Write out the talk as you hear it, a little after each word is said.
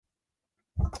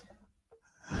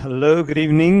Hello, good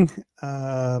evening.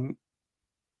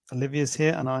 Olivia's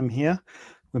here and I'm here.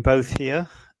 We're both here.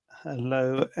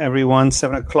 Hello, everyone.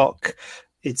 7 o'clock.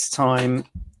 It's time.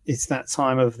 It's that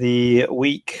time of the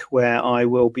week where I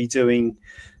will be doing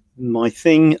my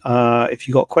thing. If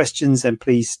you've got questions, then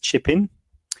please chip in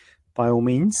by all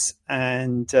means.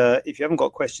 And if you haven't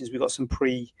got questions, we've got some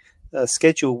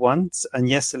pre-scheduled ones. And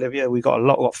yes, Olivia, we got a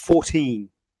lot. We've got 14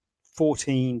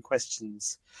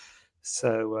 questions.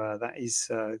 So that is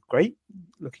great.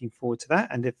 Looking forward to that.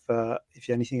 And if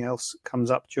anything else comes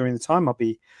up during the time, I'll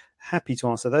be happy to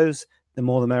answer those. The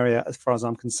more the merrier, as far as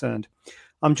I'm concerned.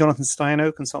 I'm Jonathan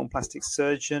Staiano, consultant plastic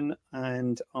surgeon,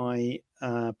 and I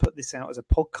put this out as a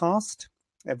podcast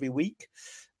every week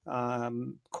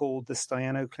called the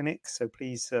Staiano Clinic. So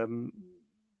please do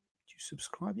you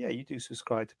subscribe? Yeah, you do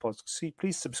subscribe to podcasts. So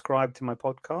please subscribe to my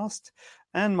podcast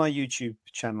and my YouTube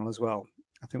channel as well.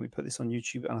 I think we put this on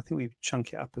YouTube, and I think we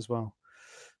chunk it up as well.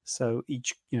 So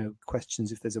each,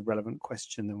 questions, if there's a relevant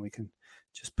question, then we can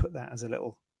just put that as a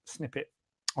little snippet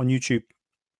on YouTube.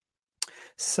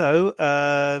 So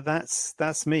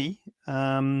that's me.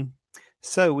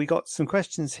 So we got some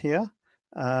questions here.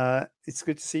 It's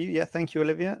good to see you. Yeah, thank you,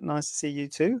 Olivia. Nice to see you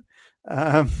too.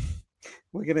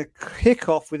 We're going to kick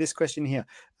off with this question here.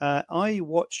 I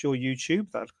watch your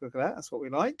YouTube. That's what we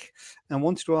like. And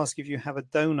wanted to ask if you have a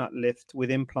donut lift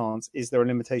with implants. Is there a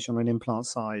limitation on implant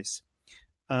size?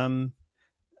 Not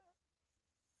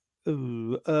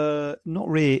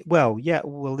really. Well, yeah.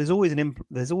 Well, there's always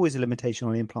a limitation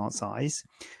on implant size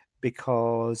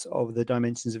because of the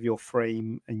dimensions of your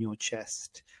frame and your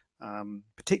chest,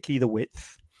 particularly the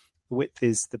width. The width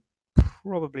is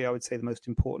probably, I would say, the most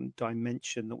important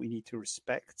dimension that we need to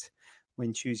respect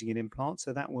when choosing an implant.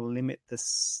 So that will limit the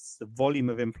volume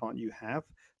of implant you have.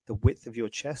 The width of your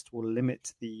chest will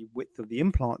limit the width of the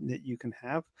implant that you can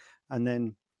have. And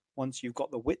then once you've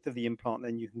got the width of the implant,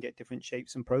 then you can get different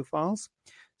shapes and profiles.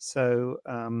 So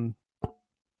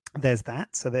there's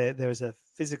that. So there's a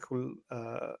physical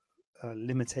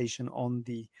limitation on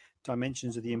the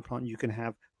dimensions of the implant you can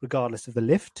have regardless of the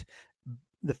lift.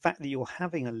 The fact that you're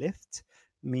having a lift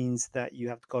means that you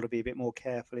have got to be a bit more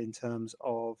careful in terms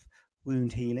of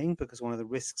wound healing, because one of the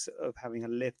risks of having a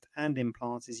lift and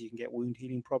implants is you can get wound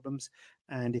healing problems.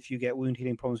 And if you get wound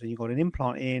healing problems when you've got an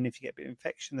implant in, if you get a bit of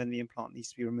infection, then the implant needs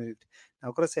to be removed. Now,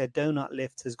 I've got to say a donut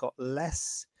lift has got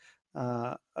less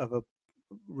of a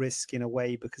risk in a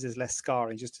way because there's less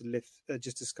scarring, just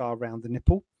a scar around the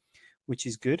nipple, which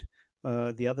is good.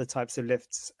 The other types of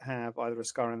lifts have either a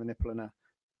scar on the nipple and a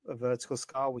vertical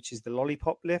scar, which is the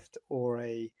lollipop lift, or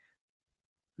a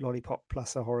lollipop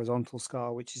plus a horizontal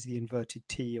scar, which is the inverted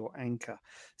T or anchor.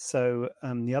 So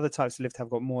the other types of lift have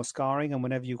got more scarring, and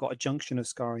whenever you've got a junction of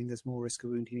scarring, there's more risk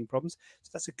of wound healing problems. So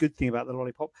that's a good thing about the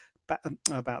lollipop.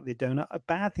 About the donut, a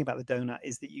bad thing about the donut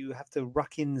is that you have to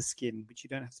ruck in the skin, which you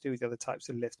don't have to do with the other types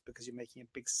of lift, because you're making a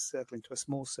big circle into a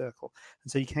small circle,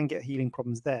 and so you can get healing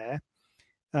problems there.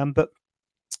 But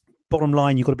bottom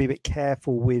line, you've got to be a bit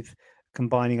careful with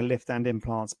combining a lift and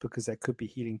implants, because there could be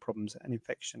healing problems and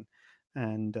infection,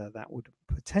 and that would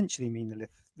potentially mean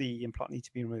the implant needs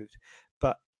to be removed.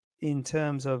 But in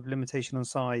terms of limitation on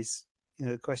size,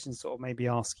 the question sort of maybe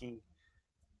asking,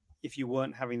 if you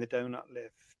weren't having the donut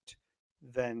lift,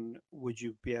 then would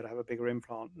you be able to have a bigger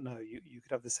implant? No, you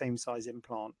could have the same size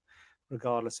implant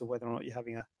regardless of whether or not you're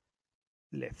having a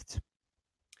lift.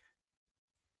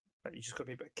 But you just got to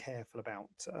be a bit careful about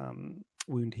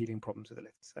wound healing problems with the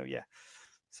lift. So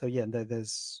yeah,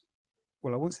 there's,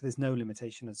 well, I won't say there's no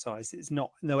limitation on size. It's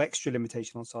no extra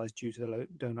limitation on size due to the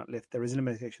donut lift. There is a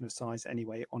limitation of size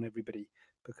anyway on everybody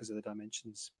because of the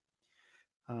dimensions.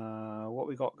 What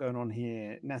we got going on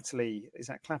here, Natalie, is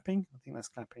that clapping? I think that's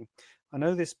clapping. I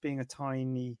know this being a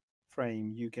tiny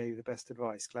frame, you gave the best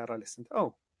advice. Glad I listened.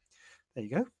 Oh, there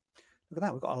you go. Look at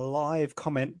that. We've got a live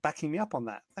comment backing me up on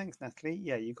that. Thanks, Natalie.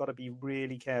 Yeah, you've got to be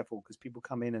really careful, because people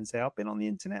come in and say, I've been on the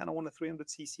internet and I want a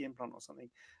 300cc implant or something.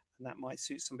 And that might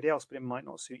suit somebody else, but it might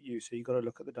not suit you. So you've got to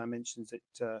look at the dimensions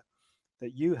that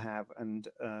you have and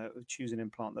choose an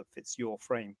implant that fits your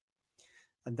frame.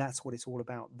 And that's what it's all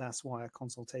about. That's why a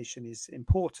consultation is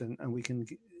important. And we're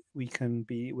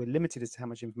limited as to how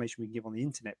much information we can give on the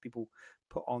internet. People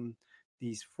put on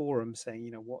these forums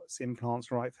saying, what's implants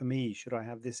right for me? Should I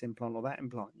have this implant or that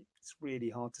implant? It's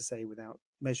really hard to say without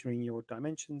measuring your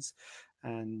dimensions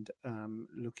and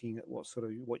looking at what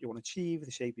you want to achieve,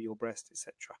 the shape of your breast,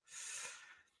 etc.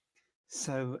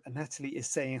 So Natalie is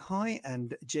saying hi,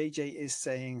 and JJ is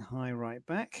saying hi right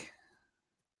back.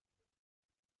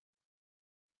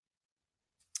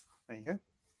 There you go.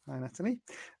 Hi, Natalie.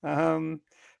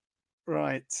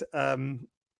 Right.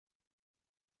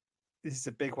 This is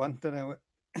a big one. Don't know.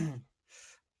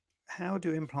 How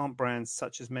do implant brands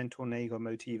such as Mentor, Nagor,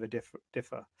 Motiva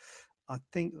differ? I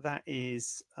think that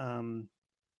is a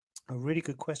really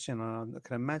good question. I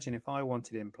can imagine if I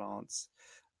wanted implants,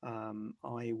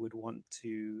 I would want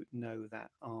to know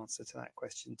that answer to that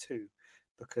question too,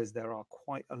 because there are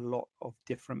quite a lot of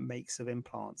different makes of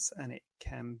implants, and it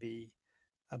can be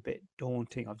a bit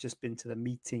daunting. I've just been to the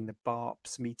meeting, the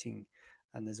BARPS meeting,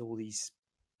 and there's all these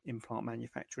implant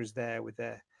manufacturers there with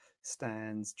their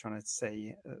stands trying to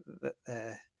say that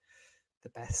they're the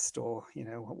best, or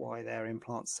why their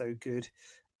implants so good.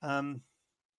 Do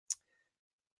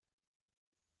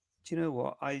you know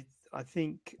what I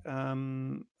think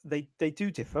they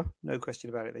do differ, no question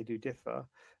about it. They do differ,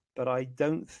 but I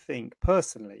don't think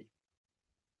personally,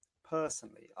 I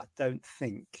don't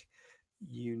think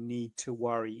you need to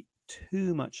worry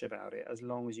too much about it as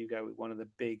long as you go with one of the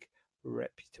big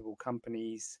reputable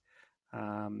companies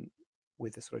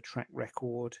with a sort of track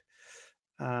record.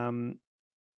 Well,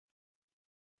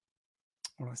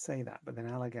 I say that, but then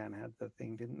Allergan had the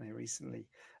thing, didn't they, recently?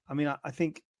 I mean, I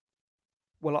think,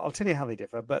 well, I'll tell you how they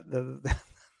differ, but the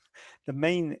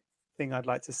main thing I'd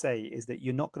like to say is that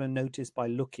you're not going to notice by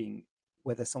looking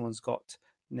whether someone's got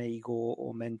Nagor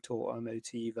or Mentor or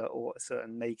Motiva or a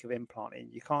certain make of implant in.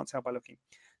 You can't tell by looking.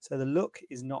 So the look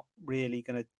is not really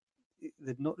going to,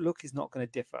 look is not going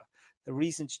to differ. The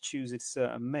reason to choose a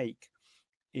certain make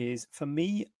is, for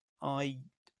me, to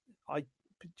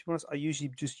be honest, I usually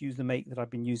just use the make that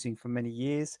I've been using for many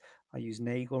years. I use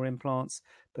Nagor implants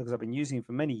because I've been using them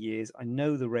for many years. I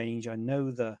know the range. I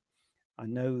know the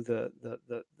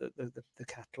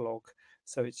catalog,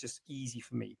 so it's just easy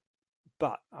for me.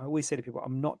 But I always say to people,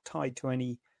 I'm not tied to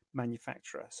any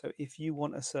manufacturer. So if you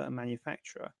want a certain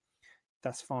manufacturer,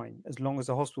 that's fine. As long as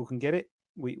the hospital can get it,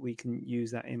 we can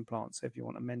use that implant. So if you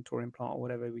want a Mentor implant or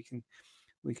whatever, we can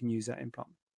use that implant.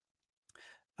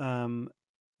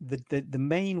 The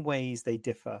main ways they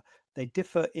differ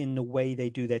in the way they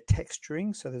do their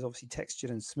texturing. So there's obviously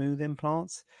textured and smooth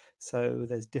implants. So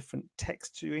there's different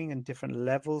texturing and different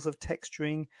levels of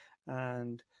texturing.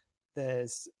 And they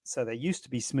used to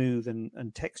be smooth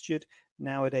and textured.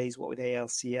 Nowadays, what with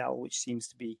ALCL, which seems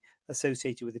to be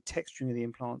associated with the texturing of the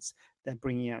implants, they're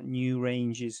bringing out new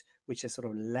ranges which are sort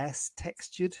of less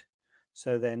textured.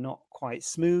 So they're not quite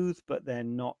smooth, but they're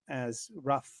not as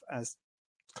rough as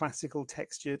classical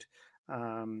textured.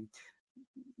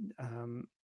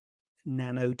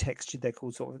 Nano textured, they're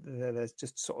called, they're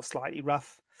just sort of slightly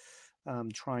rough,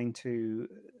 trying to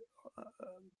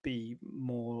be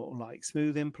more like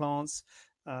smooth implants.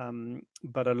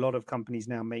 But a lot of companies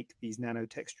now make these nano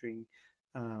textured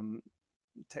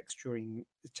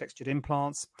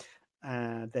implants.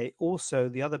 They also,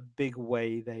 the other big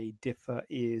way they differ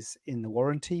is in the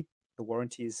warranty. The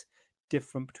warranty is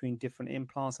different between different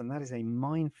implants, and that is a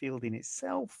minefield in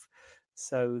itself.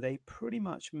 So they pretty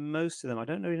much, most of them, I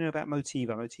don't really know about Motiva.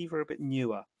 Motiva are a bit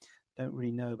newer. Don't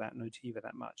really know about Motiva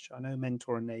that much. I know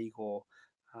Mentor and Nagor,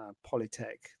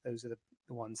 Polytech, those are the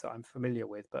ones that I'm familiar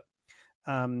with. But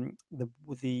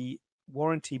the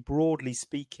warranty, broadly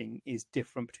speaking, is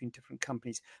different between different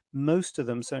companies. Most of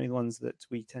them, certainly the ones that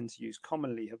we tend to use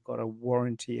commonly, have got a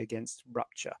warranty against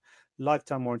rupture,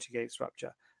 lifetime warranty against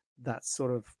rupture. That's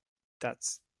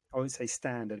I won't say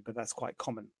standard, but that's quite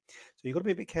common. So you've got to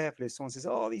be a bit careful if someone says,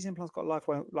 oh, these implants got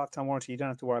a lifetime warranty. You don't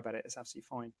have to worry about it. It's absolutely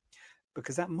fine.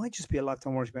 Because that might just be a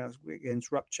lifetime warranty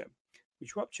against rupture,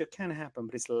 which rupture can happen,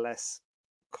 but it's less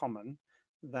common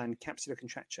than capsular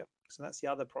contracture. So that's the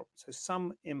other problem. So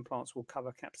some implants will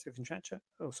cover capsular contracture,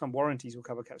 or some warranties will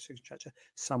cover capsular contracture,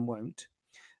 some won't.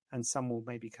 And some will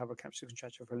maybe cover capsular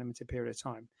contracture for a limited period of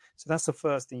time. So that's the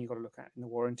first thing you've got to look at in the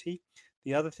warranty.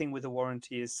 The other thing with the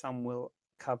warranty is some will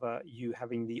cover you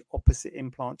having the opposite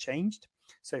implant changed.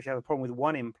 So if you have a problem with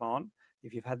one implant,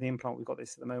 if you've had the implant, we've got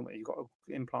this at the moment, you've got an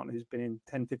implant who's been in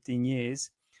 10, 15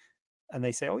 years, and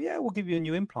they say, oh yeah, we'll give you a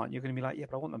new implant. You're going to be like, yeah,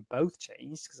 but I want them both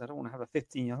changed because I don't want to have I'm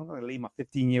not going to leave my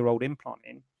 15-year-old implant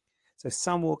in. So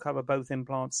some will cover both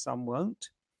implants, some won't.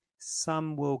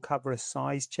 Some will cover a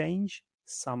size change,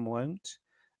 some won't.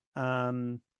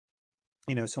 Some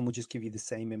will just give you the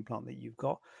same implant that you've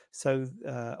got. So,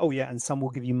 and some will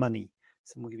give you money.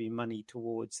 Some will give you money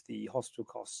towards the hospital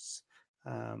costs,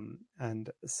 and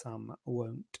some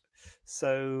won't.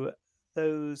 So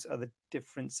those are the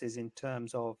differences in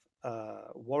terms of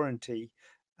warranty,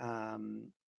 so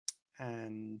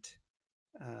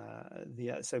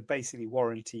basically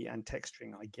warranty and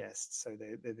texturing, I guess. So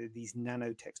these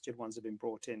nano textured ones have been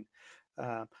brought in.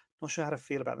 Not sure how to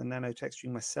feel about the nano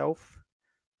texturing myself.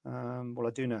 Well,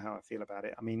 I do know how I feel about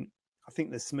it. I mean, I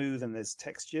think there's smooth and there's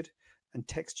textured. and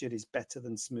textured is better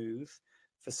than smooth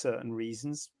for certain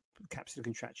reasons. Capsular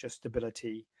contracture,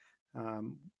 stability.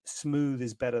 Smooth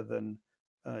is better than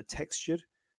textured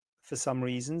for some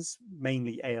reasons,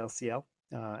 mainly ALCL.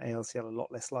 ALCL a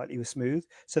lot less likely with smooth.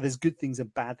 So there's good things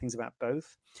and bad things about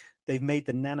both. They've made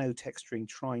the nano texturing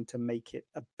trying to make it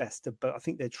a best of both. I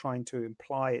think they're trying to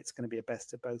imply it's going to be a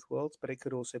best of both worlds, but it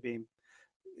could also be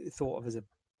thought of as a,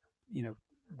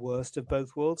 worst of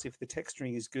both worlds. If the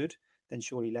texturing is good, then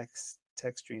surely less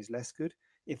texturing is less good.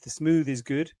 If the smooth is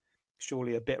good,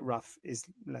 surely a bit rough is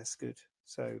less good.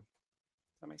 So does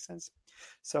that make sense?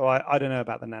 So I don't know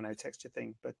about the nano texture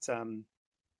thing, but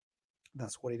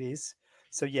that's what it is.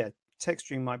 So yeah,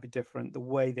 texturing might be different. The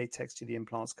way they texture the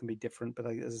implants can be different, but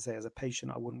as I say, as a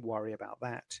patient, I wouldn't worry about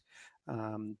that.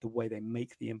 The way they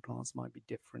make the implants might be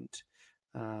different.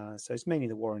 So it's mainly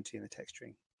the warranty and the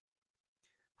texturing.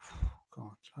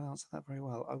 God, I answered that very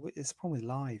well. It's probably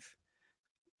live.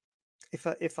 If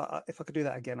I could do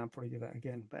that again, I'd probably do that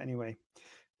again. But anyway,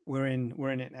 we're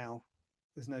in it now.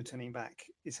 There's no turning back.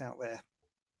 It's out there.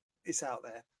 It's out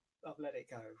there. I've let it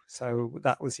go. So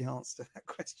that was the answer to that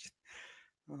question.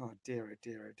 Oh dear, oh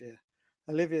dear, oh dear.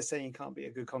 Olivia's saying you can't be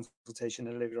a good consultation.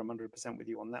 Olivia, I'm 100% with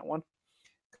you on that one.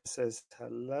 Says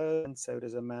hello, and so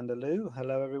does Amanda Lou.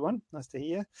 Hello, everyone. Nice to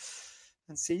hear you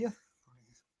and see you.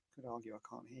 Could argue I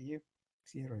can't hear you.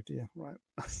 Dear, oh dear. Right.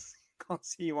 Can't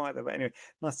see you either. But anyway,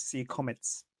 nice to see your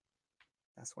comments.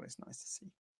 That's what it's nice to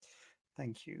see.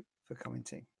 Thank you for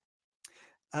commenting.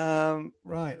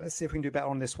 Right. Let's see if we can do better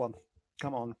on this one.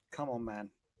 Come on, man.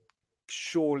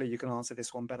 Surely you can answer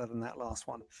this one better than that last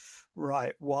one.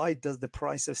 Right. Why does the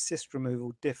price of cyst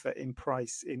removal differ in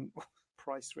price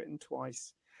written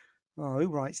twice? Oh, who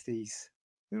writes these?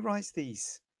 Who writes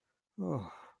these? Oh,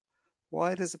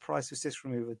 why does the price of cyst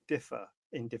removal differ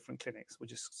in different clinics? We'll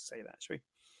just say that, shall we?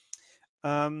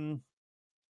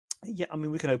 Yeah, I mean,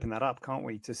 we can open that up, can't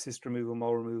we? To cyst removal,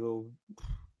 mole removal,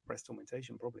 breast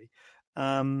augmentation, probably.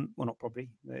 Well, not probably.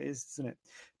 It is, isn't it?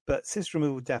 But cyst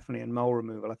removal, definitely, and mole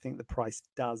removal, I think the price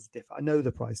does differ. I know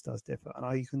the price does differ, and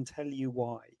I can tell you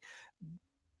why.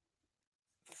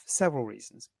 Several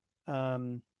reasons.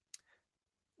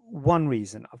 One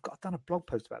reason, I've done a blog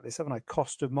post about this, haven't I?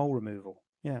 Cost of mole removal.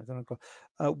 Yeah, I've done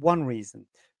one reason.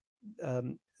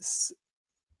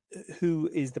 Who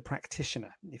is the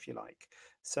practitioner, if you like?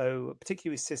 So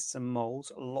particularly with cysts and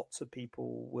moles, lots of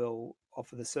people will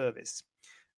offer the service.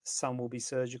 Some will be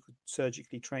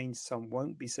surgically trained, some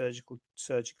won't be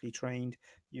surgically trained.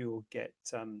 You'll get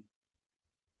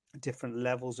different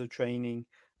levels of training.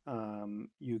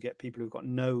 You get people who've got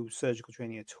no surgical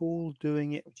training at all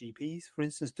doing it, GPs, for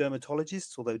instance,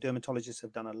 dermatologists, although dermatologists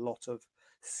have done a lot of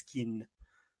skin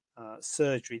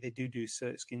surgery. They do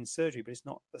skin surgery, but it's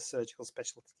not a surgical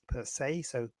specialty per se.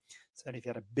 So certainly if you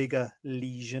had a bigger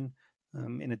lesion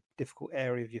in a difficult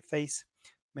area of your face,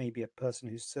 maybe a person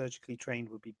who's surgically trained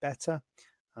would be better,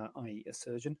 i.e. a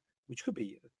surgeon, which could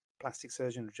be a plastic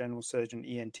surgeon, a general surgeon,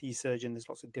 ENT surgeon. There's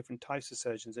lots of different types of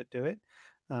surgeons that do it.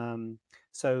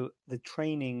 So the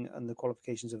training and the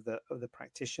qualifications of the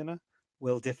practitioner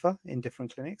will differ in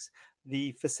different clinics.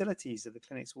 The facilities of the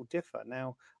clinics will differ.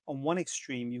 Now, on one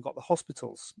extreme, you've got the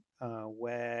hospitals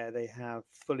where they have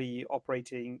fully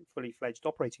fledged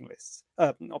operating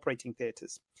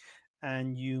theatres,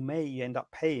 and you may end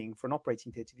up paying for an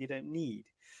operating theatre you don't need.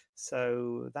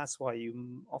 So that's why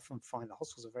you often find the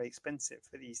hospitals are very expensive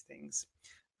for these things,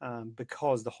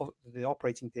 because the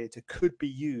operating theatre could be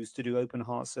used to do open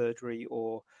heart surgery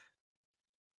or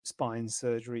spine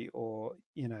surgery or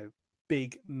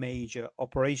big major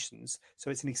operations. So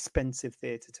it's an expensive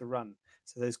theatre to run.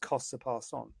 So those costs are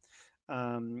passed on.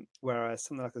 Whereas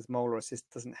something like this mole or a cyst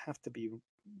doesn't have to be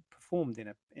performed in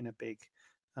a big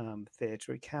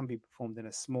theatre. It can be performed in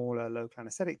a smaller local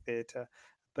anaesthetic theatre.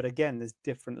 But again, there's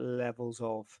different levels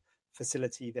of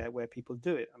facility there where people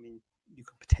do it. I mean, you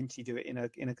could potentially do it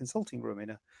in a consulting room in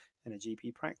a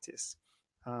GP practice.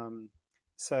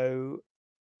 So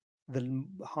the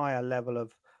higher level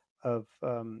of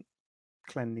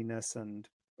cleanliness and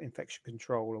infection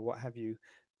control or what have you,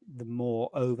 the more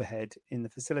overhead in the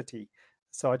facility.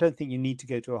 So I don't think you need to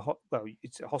go to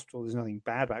it's a hospital. There's nothing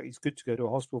bad about it. It's good to go to a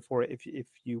hospital for it if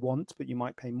you want, but you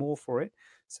might pay more for it.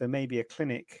 So maybe a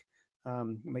clinic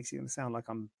makes it sound like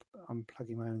I'm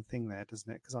plugging my own thing there,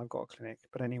 doesn't it? Because I've got a clinic.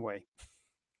 But anyway,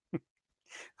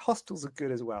 hostels are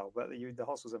good as well, but the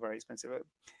hostels are very expensive.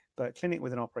 But clinic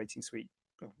with an operating suite,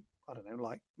 I don't know,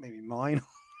 like maybe mine.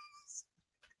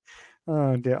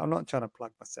 Oh dear, I'm not trying to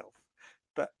plug myself,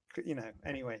 but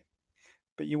anyway.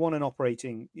 But you want an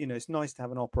operating, it's nice to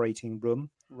have an operating room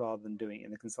rather than doing it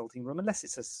in a consulting room, unless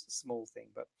it's a small thing.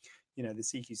 But the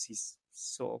CQC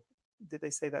sort of did they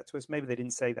say that to us? Maybe they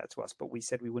didn't say that to us, but we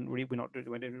said we didn't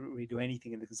really do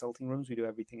anything in the consulting rooms. We do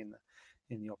everything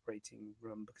in the operating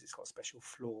room because it's got special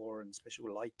floor and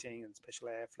special lighting and special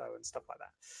airflow and stuff like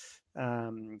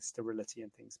that, sterility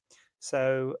and things.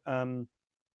 So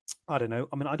I don't know.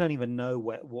 I mean, I don't even know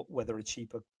whether a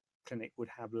cheaper clinic would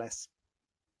have less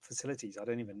facilities. I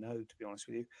don't even know, to be honest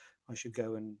with you. I should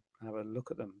go and have a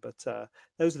look at them. But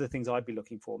those are the things I'd be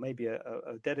looking for. Maybe a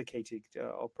dedicated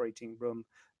operating room,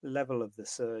 level of the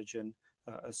surgeon,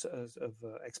 of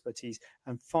expertise.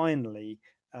 And finally,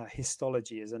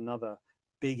 histology is another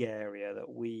big area that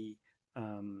we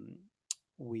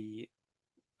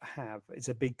have. It's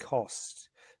a big cost.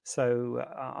 So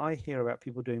I hear about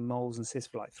people doing moles and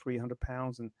cysts for like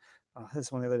 £300, and I heard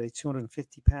someone the other day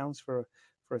 £250 for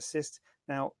a cyst.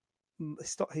 Now,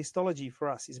 histology for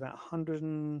us is about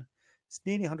it's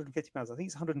nearly £150. I think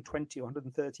it's £120 or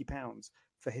 £130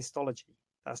 for histology.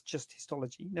 That's just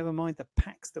histology. Never mind the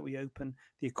packs that we open,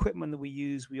 the equipment that we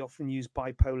use. We often use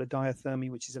bipolar diathermy,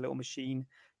 which is a little machine,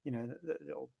 the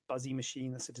little buzzy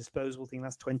machine. That's a disposable thing.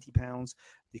 That's £20.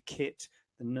 The kit,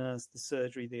 the nurse, the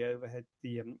surgery, the overhead,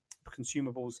 the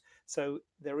consumables. So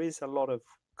there is a lot of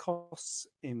costs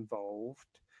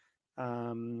involved.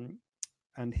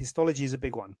 And histology is a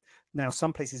big one. Now,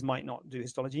 some places might not do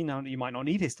histology. Now, you might not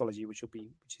need histology, which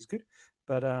is good.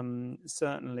 But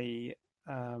certainly,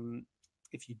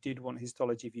 if you did want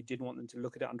histology, if you did want them to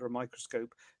look at it under a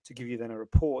microscope to give you then a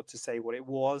report to say what it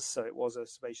was, so it was a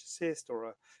sebaceous cyst or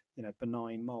a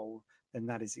benign mole, then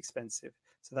that is expensive.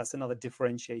 So that's another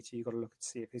differentiator. You've got to look to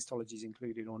see if histology is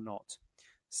included or not.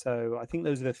 So I think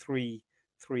those are the three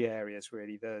areas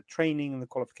really: the training and the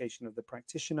qualification of the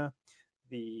practitioner,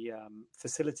 the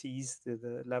facilities,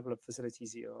 the level of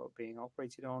facilities you're being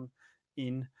operated on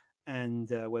and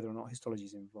whether or not histology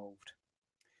is involved.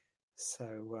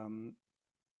 So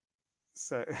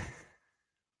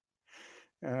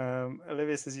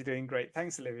Olivia says you're doing great.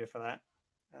 Thanks, Olivia, for that.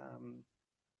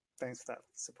 Thanks for that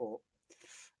support.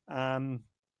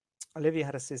 Olivia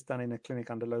had a cyst done in a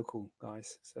clinic under local,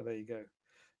 guys. So there you go.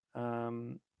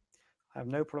 I have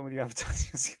no problem with you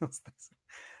advertising your skills.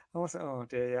 Oh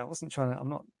dear, yeah, I wasn't trying to. I'm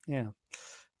not. Yeah.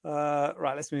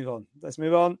 Right, let's move on.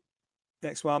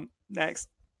 Next one. Next.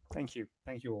 Thank you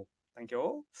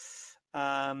all.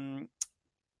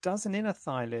 Does an inner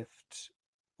thigh lift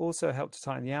also help to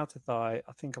tighten the outer thigh?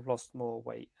 I think I've lost more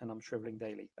weight and I'm shriveling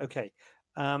daily. Okay.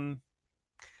 I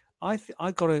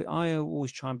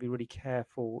always try and be really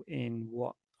careful in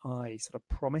what I sort of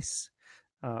promise,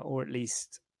 or at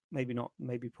least maybe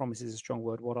promise is a strong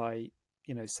word. What I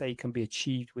say can be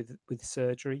achieved with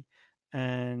surgery,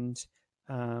 and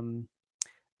an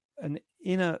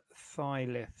inner thigh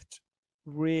lift,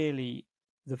 really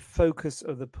the focus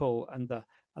of the pull and the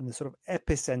sort of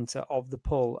epicenter of the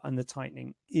pull and the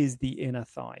tightening is the inner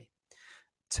thigh.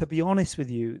 To be honest with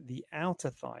you, the outer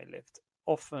thigh lift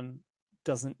often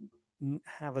doesn't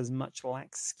have as much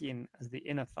lax skin as the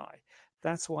inner thigh.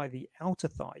 That's why the outer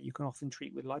thigh you can often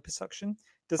treat with liposuction.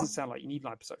 Doesn't sound like you need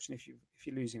liposuction if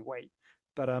you're losing weight,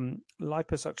 but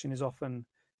liposuction is often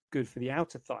good for the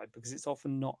outer thigh because it's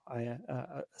often not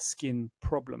a skin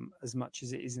problem as much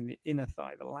as it is in the inner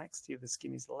thigh. The laxity of the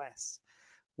skin is less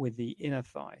with the inner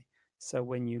thigh. So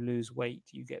when you lose weight,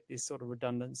 you get this sort of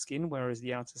redundant skin, whereas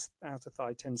the outer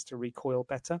thigh tends to recoil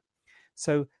better.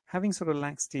 So having sort of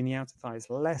laxity in the outer thigh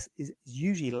is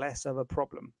usually less of a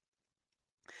problem.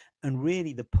 And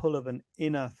really the pull of an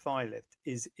inner thigh lift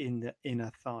is in the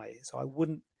inner thigh. So I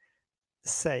wouldn't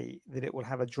say that it will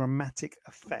have a dramatic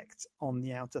effect on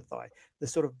the outer thigh. The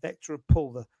sort of vector of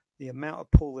pull, the amount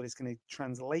of pull that is going to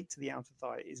translate to the outer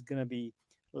thigh is going to be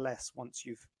less once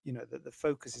you've, the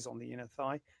focus is on the inner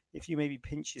thigh. If you maybe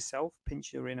pinch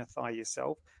your inner thigh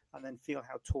yourself, and then feel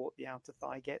how taut the outer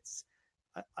thigh gets,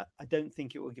 I don't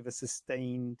think it will give a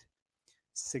sustained,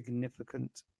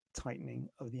 significant tightening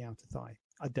of the outer thigh.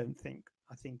 I don't think.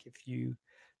 I think if you,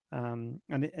 and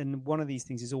one of these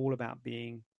things is all about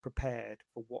being prepared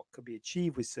for what could be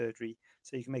achieved with surgery,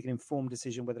 so you can make an informed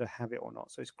decision whether to have it or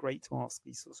not. So it's great to ask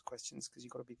these sorts of questions because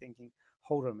you've got to be thinking,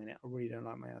 hold on a minute, I really don't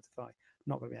like my outer thigh. I'm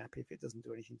not going to be happy if it doesn't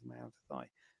do anything to my outer thigh.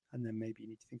 And then maybe you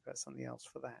need to think about something else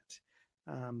for that.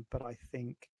 But I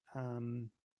think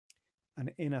an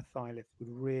inner thigh lift would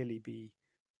really be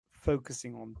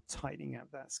focusing on tightening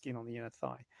out that skin on the inner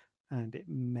thigh, and it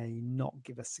may not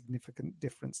give a significant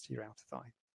difference to your outer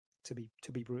thigh. To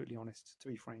be brutally honest, to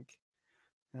be frank,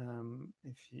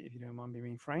 if you don't mind me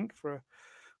being frank for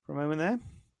a moment there.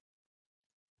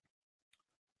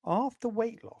 After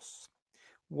weight loss,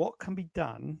 what can be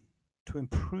done to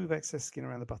improve excess skin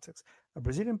around the buttocks? A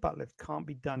Brazilian butt lift can't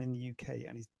be done in the UK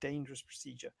and is a dangerous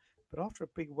procedure. But after a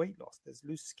big weight loss, there's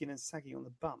loose skin and sagging on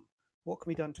the bum. What can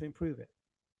be done to improve it?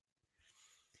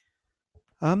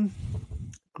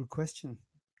 Good question.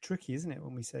 Tricky, isn't it,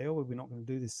 when we say, oh, we're not going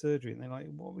to do this surgery, and they're like,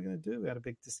 what are we going to do? We had a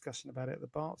big discussion about it at the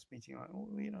BARPS meeting, like, oh,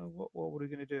 you know, what are we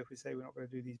going to do if we say we're not going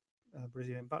to do these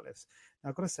Brazilian butt lifts? Now,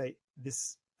 I've got to say,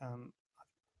 this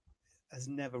has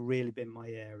never really been my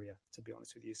area, to be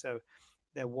honest with you. So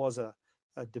there was a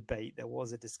debate, there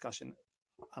was a discussion,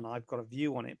 and I've got a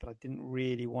view on it, but I didn't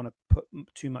really want to put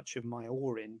too much of my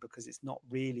oar in, because it's not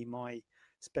really my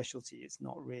specialty. It's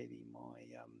not really my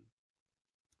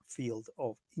field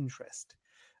of interest.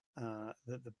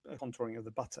 The contouring of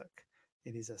the buttock,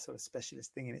 it is a sort of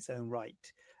specialist thing in its own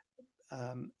right.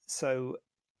 So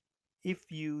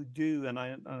if you do, and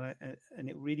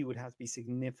it really would have to be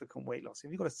significant weight loss.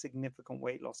 If you've got a significant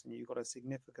weight loss and you've got a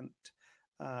significant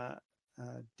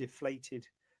deflated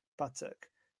buttock,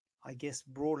 I guess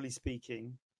broadly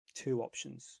speaking, two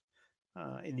options.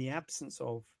 In the absence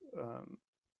of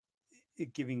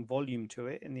giving volume to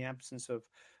it, in the absence of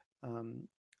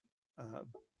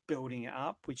building it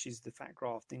up, which is the fat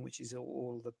grafting, which is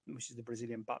the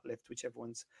Brazilian butt lift, which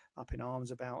everyone's up in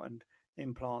arms about, and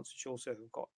implants, which also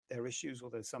have got their issues,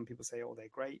 although some people say, oh, they're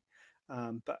great.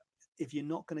 But if you're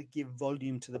not going to give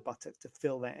volume to the buttock to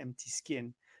fill that empty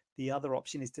skin, the other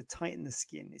option is to tighten the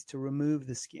skin, is to remove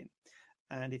the skin.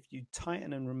 And if you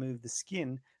tighten and remove the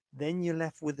skin, then you're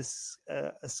left with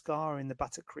a scar in the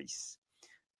buttock crease.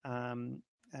 And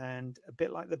a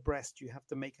bit like the breast, you have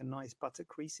to make a nice buttock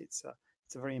crease. It's a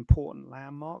very important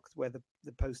landmark where the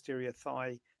posterior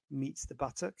thigh meets the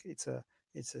buttock. It's a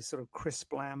sort of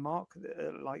crisp landmark,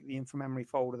 like the inframammary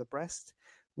fold of the breast,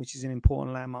 which is an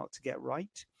important landmark to get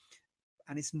right.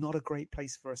 And it's not a great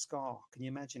place for a scar. Can you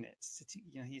imagine it?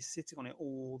 You're sitting on it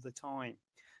all the time.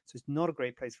 So it's not a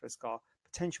great place for a scar.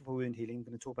 Potential for wound healing. I'm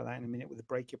going to talk about that in a minute with the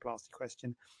brachioplasty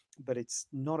question, but it's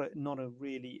not a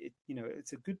really,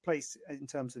 it's a good place in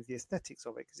terms of the aesthetics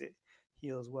of it, because it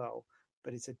heals well,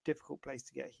 but it's a difficult place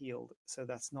to get healed. So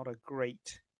that's not a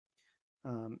great,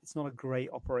 it's not a great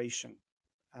operation.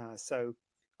 So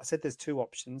I said there's two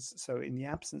options. So in the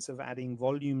absence of adding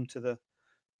volume to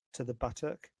the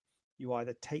buttock, you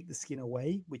either take the skin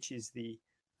away, which is the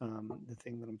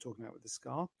thing that I'm talking about with the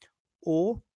scar,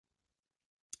 or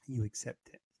you accept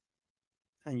it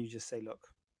and you just say, look,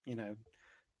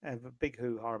 have a big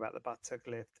hoo-ha about the buttock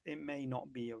lift. It may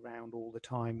not be around all the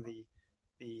time. The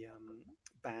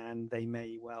band, they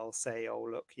may well say, oh,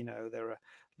 look, there are a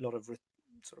lot of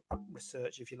sort of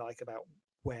research, if you like, about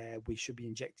where we should be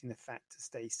injecting the fat to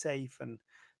stay safe, and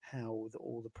how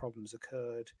all the problems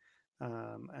occurred,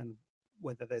 and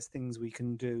whether there's things we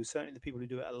can do. Certainly the people who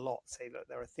do it a lot say, look,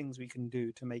 there are things we can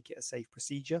do to make it a safe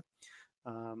procedure.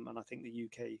 And I think the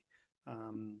UK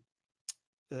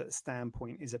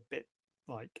standpoint is a bit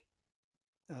like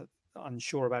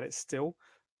unsure about it still,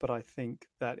 but I think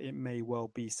that it may well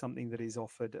be something that is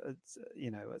offered at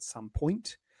some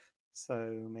point.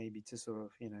 So maybe to sort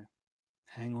of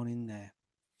hang on in there.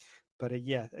 But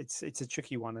yeah, it's a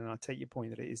tricky one, and I take your point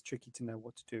that it is tricky to know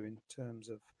what to do in terms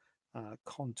of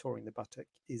contouring the buttock.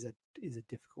 Is a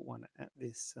difficult one at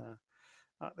this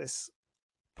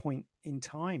point in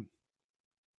time.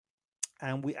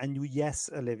 And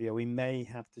yes, Olivia, we may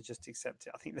have to just accept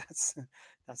it. I think that's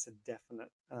a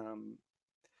definite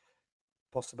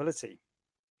possibility.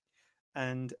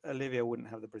 And Olivia wouldn't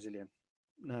have the Brazilian.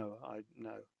 No, I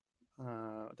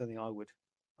don't think I would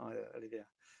either, Olivia.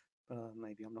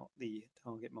 Maybe I'm not the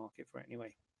target market for it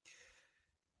anyway.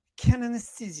 Can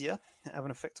anaesthesia have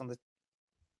an effect on the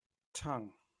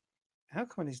tongue? How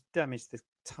come it's damaged the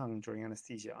tongue during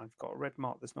anaesthesia? I've got a red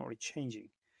mark that's not really changing.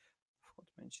 I forgot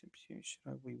to mention, should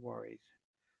I be worried?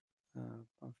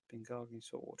 I've been gargling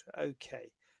salt water.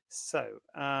 Okay, so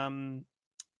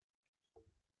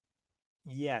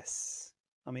yes.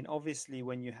 I mean, obviously,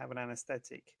 when you have an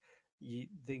anaesthetic,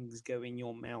 things go in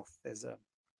your mouth.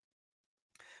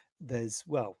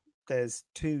 There's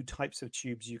two types of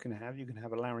tubes you can have. You can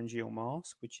have a laryngeal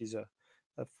mask, which is a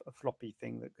floppy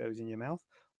thing that goes in your mouth,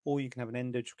 or you can have an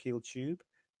endotracheal tube,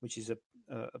 which is a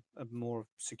more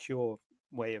secure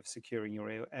way of securing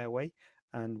your airway.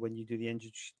 And when you do the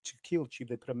endotracheal tube,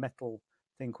 they put a metal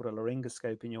thing called a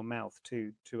laryngoscope in your mouth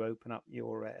to open up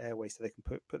your airway, so they can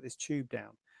put this tube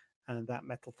down. And that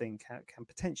metal thing could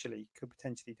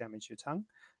potentially damage your tongue,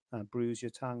 bruise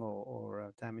your tongue,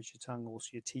 or damage your tongue, also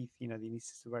your teeth. The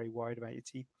anaesthetists are very worried about your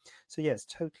teeth. So yes,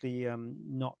 totally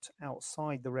not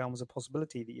outside the realms of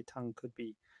possibility that your tongue could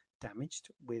be damaged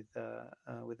with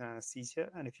anaesthesia.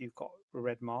 And if you've got a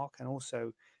red mark, and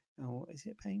also, is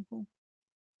it painful?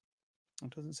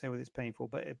 It doesn't say whether it's painful,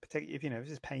 but if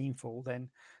it's painful, then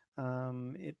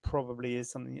it probably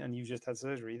is something, and you've just had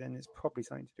surgery, then it's probably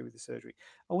something to do with the surgery.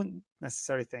 I wouldn't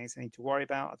necessarily think it's anything to worry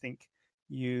about. I think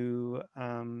you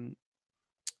oh,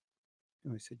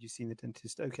 I said you've seen the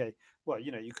dentist. Okay, well,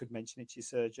 you could mention it to your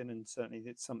surgeon, and certainly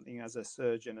it's something as a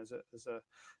surgeon, as a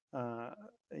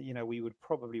we would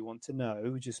probably want to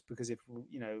know, just because if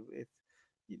the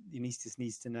anaesthetist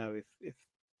needs to know if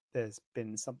there's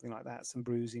been something like that, some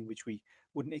bruising, which we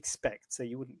wouldn't expect. So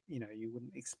you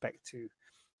wouldn't expect to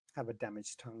have a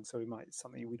damaged tongue. So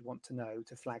something we'd want to know,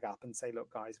 to flag up and say,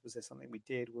 look, guys, was there something we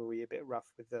did? Were we a bit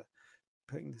rough with the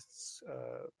putting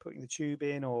the tube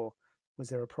in, or was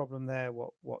there a problem there?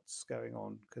 What's going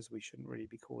on? Because we shouldn't really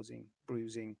be causing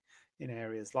bruising in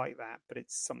areas like that, but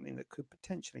it's something that could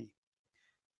potentially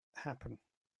happen.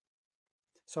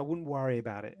 So I wouldn't worry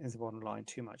about it, as the bottom line,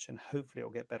 too much, and hopefully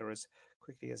it'll get better as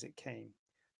quickly as it came.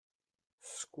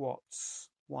 Squats,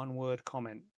 one word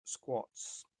comment,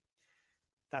 squats.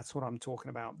 That's what I'm talking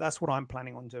about. That's what I'm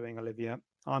planning on doing, Olivia.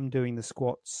 I'm doing the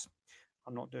squats.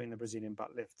 I'm not doing the Brazilian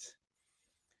butt lift.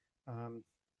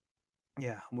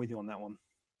 Yeah, I'm with you on that one.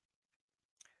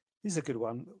 This is a good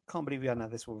one. Can't believe we hadn't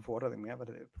had this one before. I don't think we have had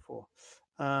it before.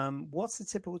 What's the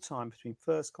typical time between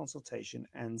first consultation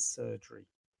and surgery?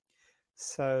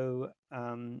 So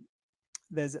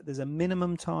there's a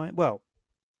minimum time. Well,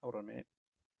 hold on a minute.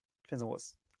 Depends on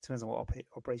what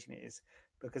operation it is.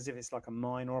 Because if it's like a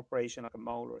minor operation, like a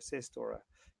mole or a cyst or a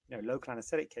local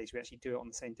anaesthetic case, we actually do it on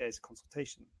the same day as a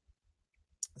consultation.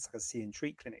 It's like a see and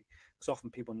treat clinic, because often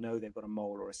people know they've got a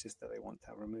mole or a cyst that they want to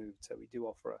have removed. So we do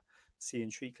offer a see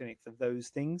and treat clinic for those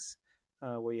things,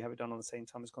 where you have it done on the same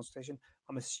time as consultation.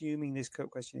 I'm assuming this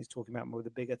question is talking about more of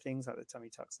the bigger things, like the tummy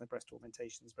tucks and the breast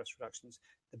augmentations, breast reductions,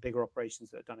 the bigger operations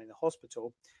that are done in the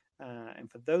hospital. And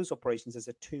for those operations, there's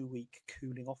a 2-week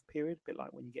cooling off period, a bit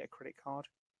like when you get a credit card.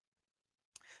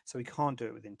 So we can't do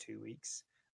it within 2 weeks.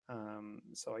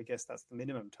 So I guess that's the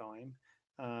minimum time.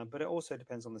 But it also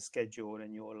depends on the schedule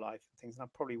and your life and things. And I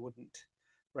probably wouldn't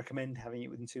recommend having it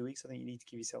within 2 weeks. I think you need to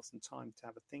give yourself some time to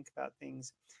have a think about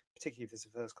things, particularly if it's a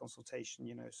first consultation.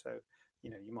 So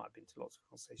you might have been to lots of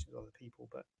consultations with other people,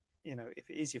 but if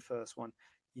it is your first one,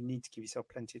 you need to give yourself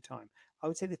plenty of time. I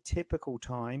would say the typical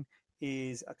time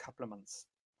is a couple of months.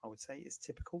 I would say it's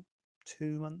typical.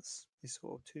 2 months is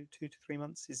sort of 2 to 3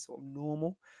 months is sort of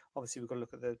normal. Obviously, we've got to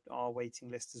look at our waiting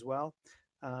list as well.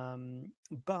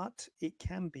 But it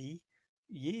can be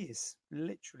years,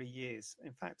 literally years.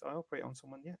 In fact, I operate on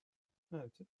someone,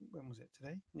 when was it?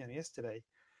 Today? Yesterday,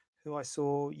 who I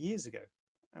saw years ago.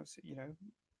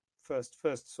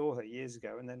 First saw her years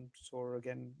ago, and then saw her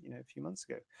again, a few months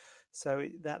ago. So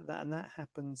that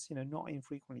happens, not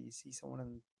infrequently. You see someone,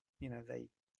 and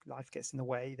life gets in the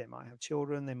way. They might have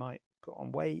children. They might put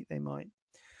on weight. They might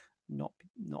not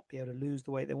be able to lose the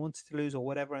weight they wanted to lose, or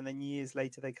whatever, and then years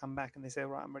later they come back and they say,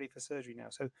 right, I'm ready for surgery now.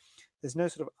 So there's no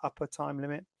sort of upper time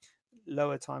limit.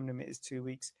 Lower time limit is 2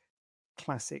 weeks.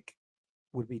 Classic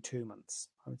would be 2 months,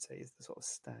 I would say, is the sort of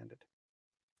standard.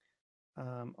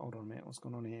 Hold on a minute, what's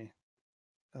going on here?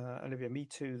 Olivia, me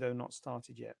too, though not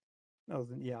started yet. Oh,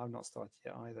 yeah, I've not started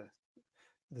yet either.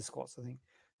 The squats, I think.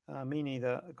 Me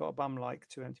neither. Got a bum like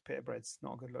 2 empty pita breads.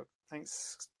 Not a good look.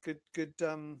 Thanks.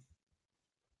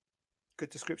 Good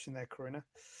description there, Corinna.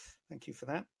 Thank you for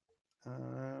that.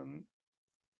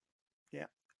 Yeah,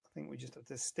 I think we just have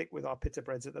to stick with our pita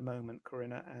breads at the moment,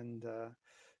 Corinna, and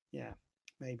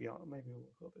maybe we'll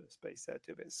put a bit of space there.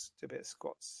 Do a bit of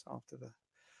squats after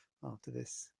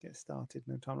this. Get started.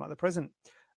 No time like the present.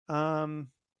 Do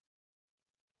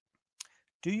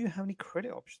you have any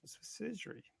credit options for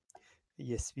surgery?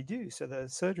 Yes, we do. So the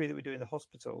surgery that we do in the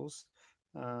hospitals,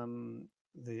 the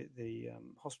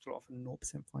hospital offer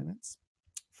 0% finance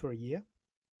for a year.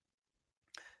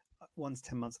 One's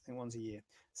 10 months, I think one's a year.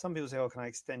 Some people say, oh, can I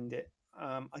extend it?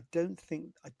 I don't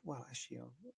think, I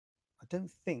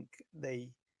don't think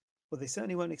they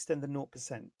certainly won't extend the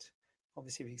 0%.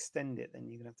 Obviously, if you extend it, then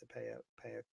you're going to have to pay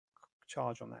a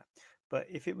charge on that. But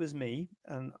if it was me,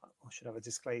 and I should have a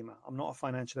disclaimer, I'm not a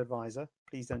financial advisor.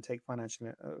 Please don't take financial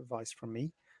advice from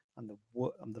me. I'm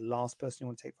the last person you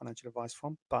want to take financial advice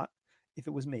from. But if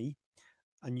it was me,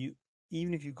 and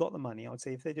even if you've got the money, I would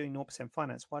say if they're doing 0%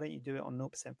 finance, why don't you do it on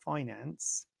 0%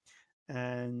 finance?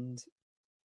 And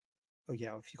if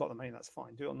you've got the money, that's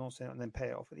fine. Do it on 0% and then pay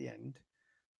it off at the end.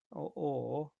 I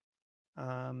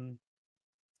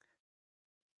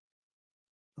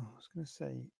was going to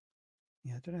say,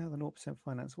 I don't know how the 0%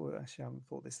 finance works. Actually, I haven't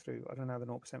thought this through. I don't know how the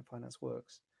 0% finance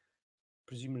works.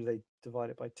 Presumably they divide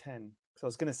it by 10. Because I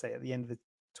was going to say at the end of the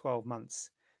 12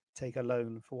 months, take a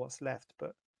loan for what's left,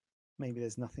 but maybe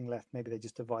there's nothing left. Maybe they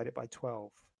just divide it by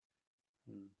 12.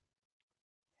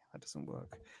 that doesn't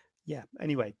work. Yeah.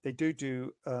 Anyway, they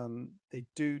do 0%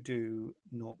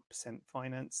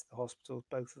 finance, the hospitals,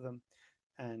 both of them,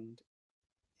 and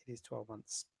it is 12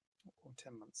 months or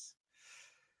 10 months.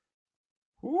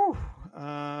 Ooh,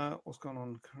 what's going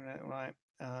on? Right.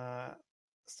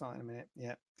 Start in a minute.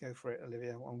 Yeah, go for it,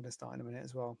 Olivia. I'm going to start in a minute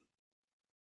as well.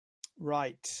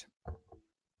 Right.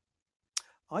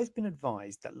 I've been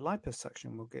advised that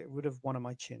liposuction will get rid of one of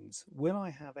my chins. Will I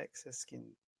have excess skin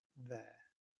there?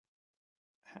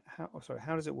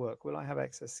 How does it work? Will I have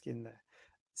excess skin there?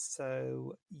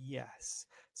 So yes.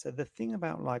 So the thing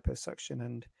about liposuction,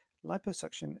 and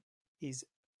liposuction is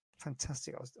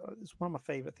fantastic. It's one of my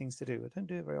favorite things to do. I don't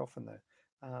do it very often though.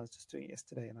 I was just doing it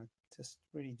yesterday, and I just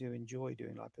really do enjoy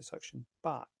doing liposuction.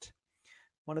 But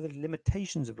one of the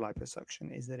limitations of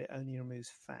liposuction is that it only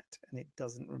removes fat and it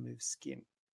doesn't remove skin.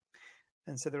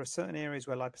 And so there are certain areas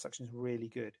where liposuction is really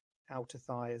good. Outer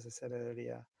thigh, as I said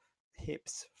earlier,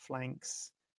 hips,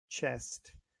 flanks,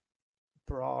 chest,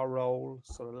 bra roll,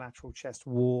 sort of lateral chest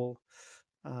wall.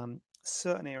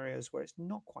 Certain areas where it's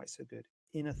not quite so good.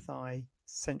 Inner thigh,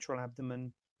 central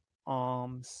abdomen,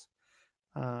 arms,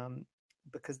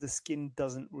 because the skin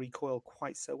doesn't recoil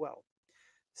quite so well.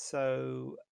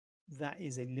 So that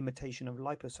is a limitation of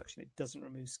liposuction. It doesn't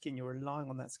remove skin. You're relying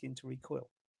on that skin to recoil.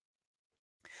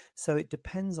 So it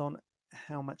depends on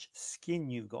how much skin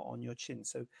you've got on your chin.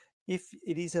 So if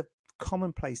it is a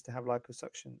common place to have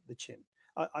liposuction, the chin.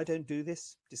 I don't do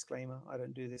this, disclaimer, I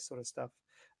don't do this sort of stuff,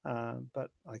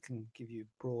 but I can give you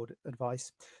broad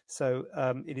advice. So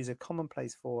it is a common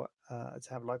place for to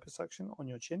have liposuction on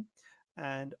your chin,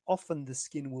 and often the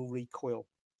skin will recoil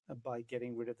by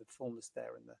getting rid of the fullness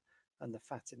there and the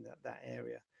fat in that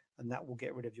area, and that will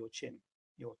get rid of your chin,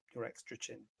 your extra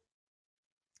chin.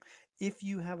 If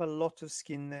you have a lot of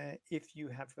skin there, if you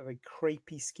have very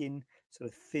crepey skin,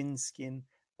 sort of thin skin,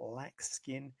 lax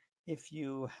skin, if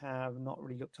you have not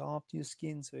really looked after your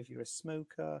skin, so if you're a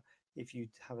smoker, if you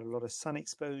have a lot of sun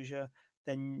exposure,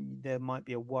 then there might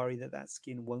be a worry that that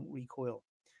skin won't recoil.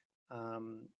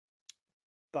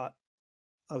 But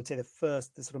I would say the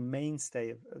sort of mainstay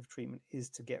of treatment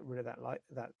is to get rid of that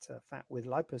fat with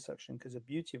liposuction, because the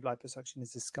beauty of liposuction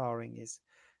is the scarring is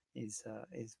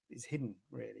hidden,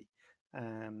 really.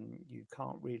 You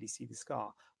can't really see the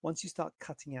scar. Once you start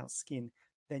cutting out skin,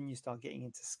 then you start getting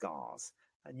into scars.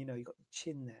 And you've got the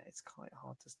chin there. It's quite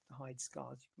hard to hide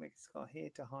scars. You can make a scar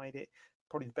here to hide it.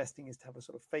 Probably the best thing is to have a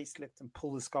sort of facelift and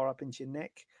pull the scar up into your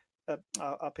neck,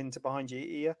 up into behind your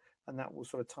ear, and that will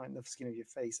sort of tighten the skin of your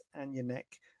face and your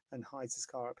neck and hides the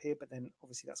scar up here. But then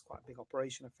obviously that's quite a big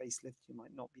operation, a facelift. You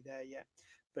might not be there yet.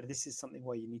 But this is something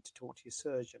where you need to talk to your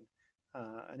surgeon.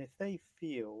 And if they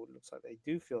feel, it looks like they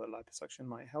do feel that liposuction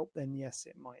might help, then yes,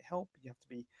 it might help. You have to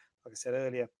be, like I said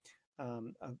earlier,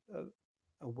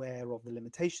 aware of the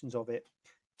limitations of it,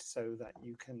 so that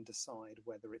you can decide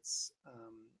whether it's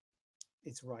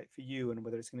right for you and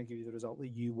whether it's going to give you the result that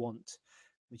you want,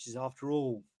 which is, after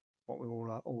all, what we're all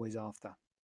always after.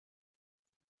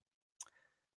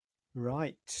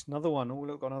 Right, another one. Oh,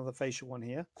 look, got another facial one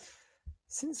here.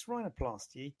 Since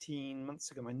rhinoplasty 18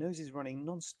 months ago, my nose is running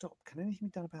non-stop. Can anything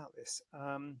be done about this?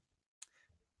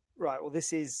 Right, well,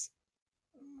 this is,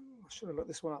 I should have looked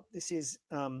this one up. This is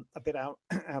a bit out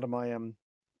of my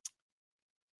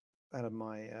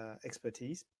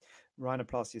expertise.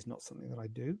 Rhinoplasty is not something that I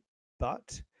do,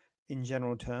 but in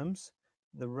general terms,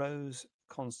 the rose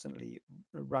constantly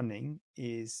running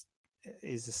is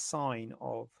a sign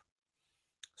of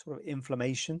sort of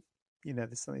inflammation.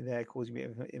 There's something there causing a bit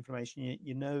of inflammation.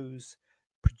 Your nose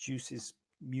produces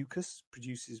mucus,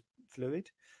 produces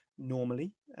fluid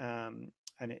normally, and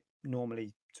it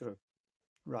normally sort of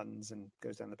runs and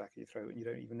goes down the back of your throat and you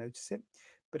don't even notice it.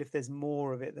 But if there's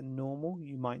more of it than normal,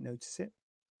 you might notice it,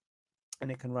 and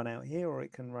it can run out here, or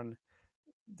it can run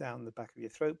down the back of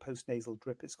your throat, postnasal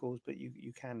drip it's called. But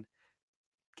you can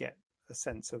get a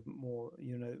sense of more,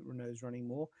 nose running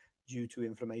more due to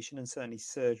inflammation, and certainly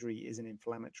surgery is an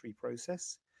inflammatory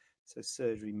process, so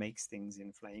surgery makes things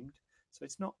inflamed. So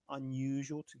it's not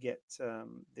unusual to get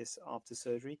this after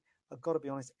surgery. I've got to be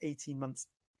honest, 18 months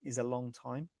is a long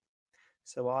time.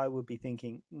 So I would be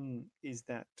thinking, is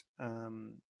that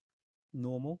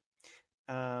normal?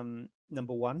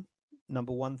 Number one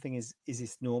thing is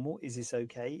this normal? Is this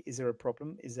okay? Is there a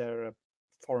problem? Is there a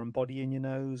foreign body in your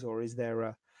nose, or is there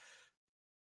a,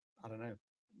 I don't know,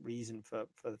 reason for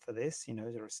this?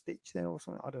 Is there a stitch there or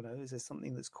something? I don't know. Is there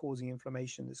something that's causing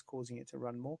inflammation, that's causing it to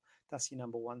run more? That's your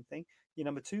number one thing. Your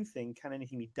number two thing, can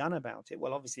anything be done about it?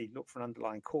 Well, obviously look for an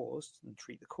underlying cause and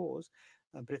treat the cause.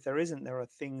 But if there isn't, there are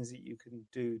things that you can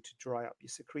do to dry up your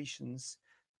secretions,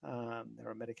 There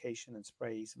are medication and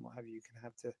sprays and what have you can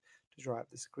have to dry up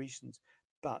the secretions.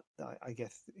 But I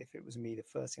guess if it was me, the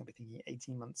first thing I'd be thinking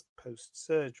 18 months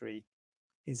post-surgery,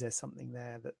 is there something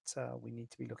there that we need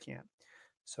to be looking at?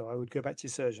 So I would go back to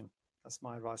your surgeon. That's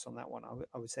my advice on that one.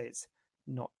 I would say it's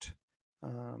not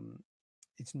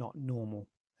normal,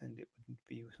 and it wouldn't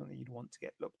be something you'd want to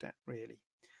get looked at, really.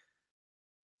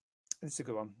 This is a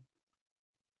good one.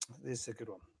 This is a good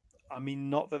one. I mean,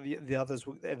 not that the others,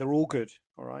 they're all good,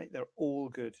 all right? They're all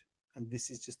good. And this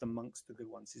is just amongst the good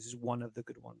ones. This is one of the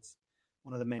good ones,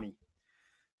 one of the many.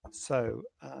 So,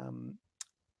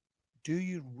 do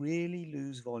you really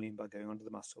lose volume by going under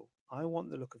the muscle? I want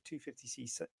the look of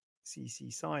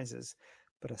 250cc sizes,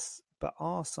 but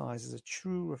our size is a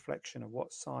true reflection of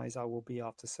what size I will be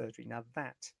after surgery. Now,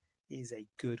 that is a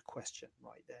good question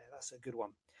right there. That's a good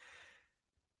one.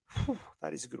 Whew,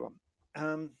 that is a good one.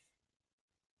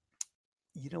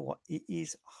 You know what? It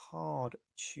is hard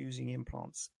choosing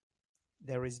implants.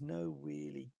 There is no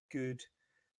really good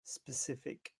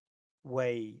specific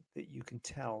way that you can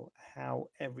tell how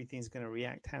everything's going to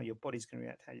react, how your body's going to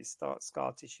react, how your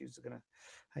scar tissues are going to,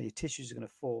 how your tissues are going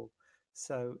to fall.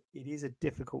 So it is a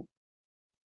difficult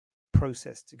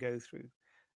process to go through.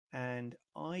 And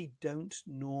I don't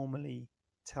normally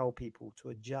tell people to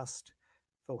adjust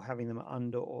for having them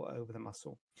under or over the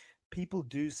muscle. People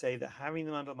do say that having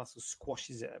them under the muscle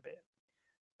squashes it a bit,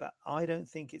 but I don't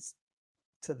think it's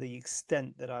to the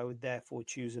extent that I would therefore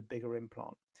choose a bigger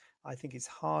implant. I think it's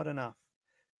hard enough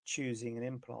choosing an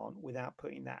implant without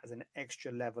putting that as an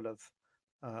extra level of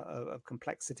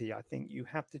complexity. I think you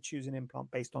have to choose an implant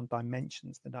based on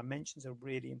dimensions. The dimensions are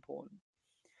really important.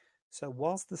 So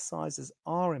whilst the sizes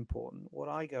are important, what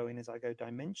I go in is I go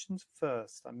dimensions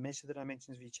first. I measure the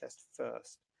dimensions of your chest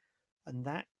first, and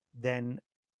that then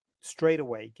straight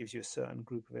away gives you a certain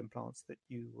group of implants that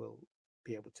you will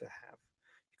be able to have.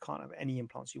 You can't have any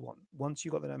implants you want. Once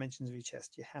you've got the dimensions of your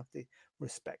chest, you have to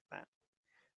respect that.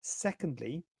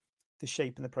 Secondly, the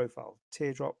shape and the profile.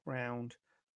 Teardrop, round,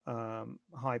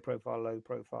 high profile, low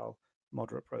profile,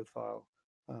 moderate profile,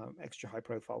 extra high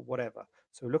profile, whatever.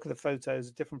 So look at the photos,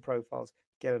 different profiles,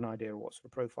 get an idea of what sort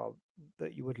of profile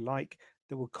that you would like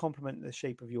that will complement the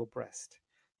shape of your breast,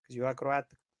 because you have got to add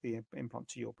the implant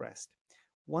to your breast.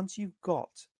 Once you've got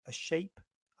a shape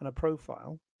and a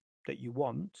profile that you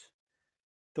want,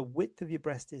 the width of your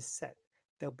breast is set.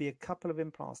 There'll be a couple of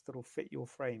implants that will fit your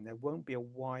frame. There won't be a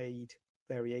wide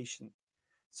variation.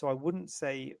 So I wouldn't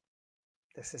say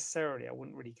necessarily, I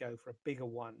wouldn't really go for a bigger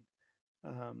one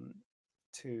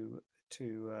because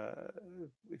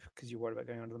you're worried about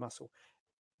going under the muscle.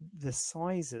 The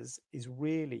sizes is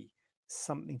really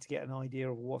something to get an idea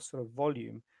of what sort of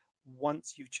volume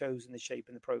once you've chosen the shape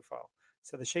and the profile.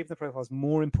 So the shape and the profile is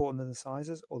more important than the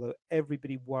sizes, although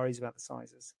everybody worries about the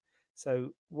sizes.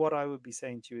 So what I would be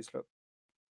saying to you is, look,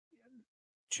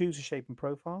 choose a shape and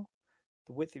profile.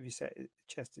 The width of your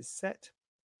chest is set.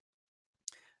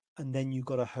 And then you've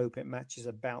got to hope it matches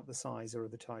about the sizer of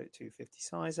the Type 250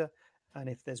 sizer. And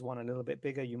if there's one a little bit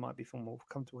bigger, you might be feel more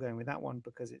comfortable going with that one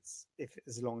because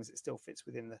as long as it still fits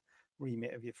within the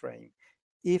remit of your frame.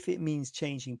 If it means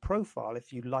changing profile,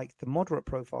 if you like the moderate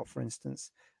profile, for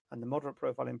instance, and the moderate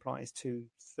profile implant is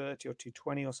 230 or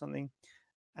 220 or something,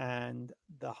 and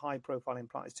the high profile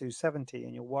implant is 270,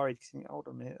 and you're worried because you think, hold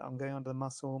on a minute, I'm going under the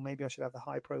muscle, maybe I should have the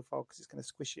high profile because it's going to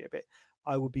squish it a bit.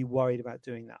 I would be worried about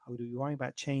doing that. I would be worried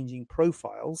about changing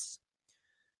profiles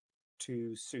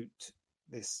to suit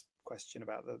this question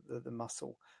about the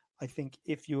muscle. I think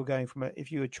if you were going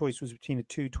if your choice was between a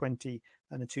 220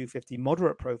 and a 250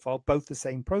 moderate profile, both the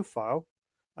same profile,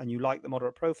 and you like the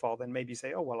moderate profile, then maybe you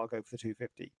say, oh, well, I'll go for the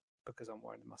 250 because I'm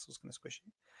worried the muscle's going to squish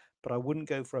it. But I wouldn't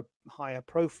go for a higher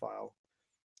profile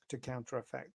to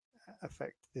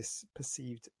affect this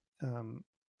perceived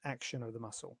action of the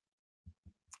muscle.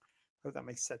 I hope that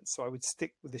makes sense. So I would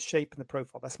stick with the shape and the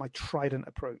profile. That's my trident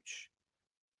approach.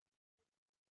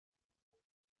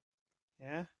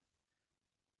 Yeah.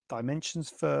 Dimensions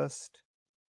first,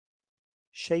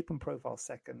 shape and profile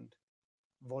second,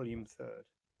 volume third,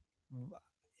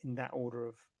 in that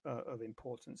order of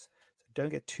importance. So don't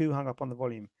get too hung up on the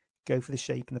volume. Go for the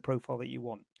shape and the profile that you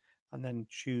want, and then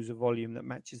choose a volume that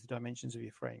matches the dimensions of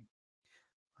your frame.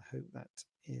 I hope that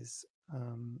is, I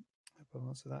hope I'll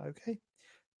answer that okay.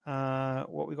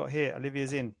 What we got here,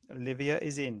 Olivia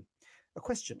is in. A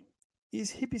question. Is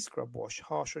hippie scrub wash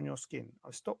harsh on your skin?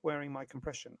 I've stopped wearing my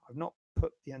compression. I've not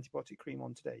put the antibiotic cream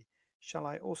on today. Shall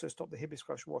I also stop the hippie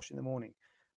scrub wash in the morning?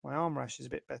 My arm rash is a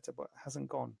bit better, but hasn't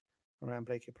gone around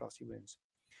Brachioplasty wounds.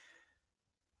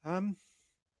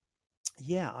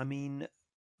 Yeah, I mean,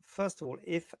 first of all,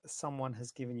 if someone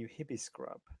has given you hippie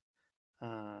scrub,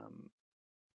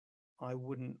 I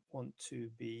wouldn't want to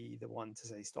be the one to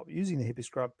say stop using the hip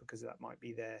scrub, because that might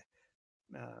be their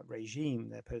regime,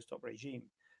 their post-op regime.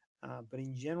 But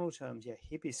in general terms, yeah,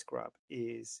 hip scrub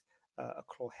is a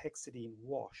chlorhexidine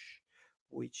wash,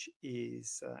 which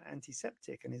is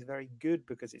antiseptic and is very good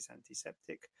because it's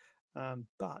antiseptic.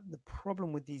 But the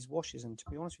problem with these washes, and to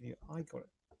be honest with you, I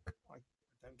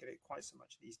don't get it quite so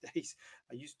much these days.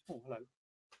 I used to, oh, hello.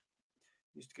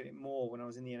 Used to get it more when I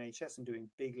was in the NHS and doing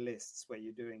big lists where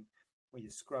you're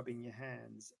scrubbing your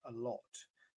hands a lot,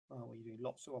 where you're doing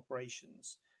lots of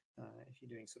operations. If you're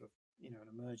doing sort of, an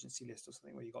emergency list or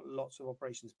something where you've got lots of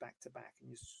operations back to back,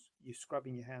 and you're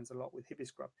scrubbing your hands a lot with hip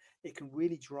scrub, it can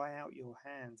really dry out your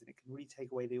hands, and it can really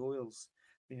take away the oils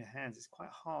in your hands. It's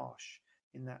quite harsh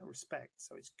in that respect.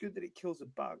 So it's good that it kills the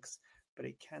bugs, but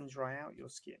it can dry out your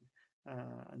skin.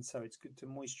 And so it's good to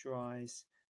moisturize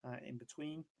in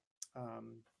between.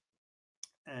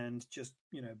 And just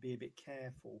be a bit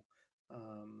careful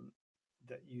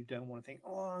that you don't want to think,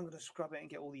 oh, I'm going to scrub it and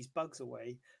get all these bugs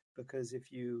away, because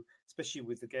if you, especially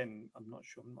with, again, I'm not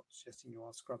suggesting you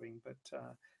are scrubbing, but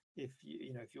if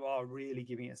you are really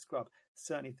giving it a scrub,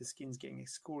 certainly if the skin's getting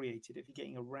excoriated, if you're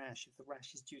getting a rash, if the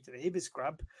rash is due to the hip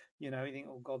scrub, you think,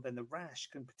 oh god, then the rash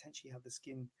can potentially have the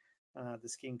skin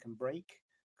can break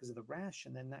because of the rash,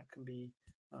 and then that can be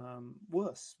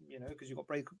worse, because you've got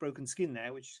broken skin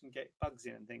there, which can get bugs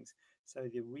in and things. So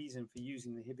the reason for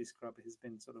using the hip scrub has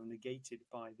been sort of negated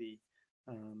by the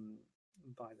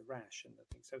rash and the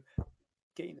thing. So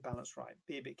getting the balance right,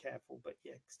 be a bit careful, but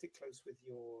yeah, stick close with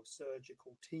your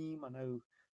surgical team. I know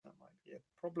that might be a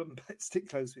problem, but stick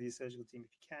close with your surgical team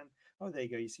if you can. Oh, there you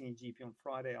go. You're seeing your GP on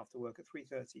Friday after work at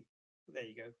 3:30. There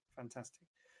you go. Fantastic.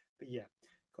 But yeah,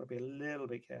 got to be a little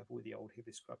bit careful with the old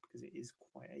hip scrub, because it is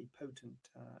quite a potent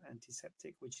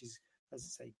antiseptic, which is, as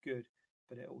I say, good,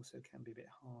 but it also can be a bit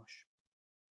harsh.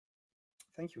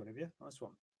 Thank you, Olivia. Nice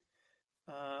one.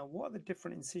 What are the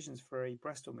different incisions for a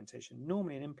breast augmentation?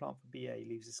 Normally, an implant for BA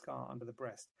leaves a scar under the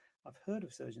breast. I've heard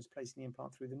of surgeons placing the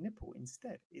implant through the nipple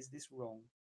instead. Is this wrong?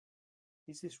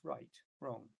 Is this right?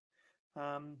 Wrong.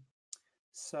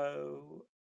 So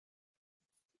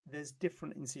there's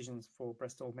different incisions for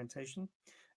breast augmentation,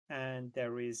 and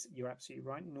you're absolutely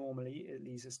right, normally it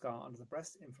leaves a scar under the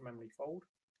breast, inframammary fold.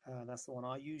 That's the one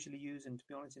I usually use, and to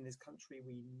be honest, in this country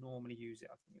we normally use it.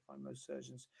 I think you find most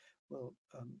surgeons will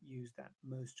use that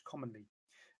most commonly.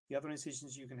 The other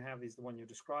incisions you can have is the one you're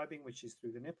describing, which is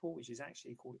through the nipple, which is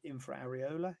actually called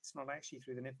infraareola. It's not actually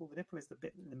through the nipple. The nipple is the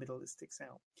bit in the middle that sticks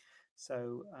out.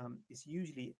 So it's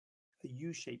usually a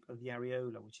U shape of the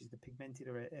areola, which is the pigmented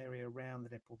area around the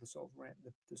nipple, the sort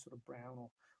of brown or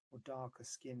darker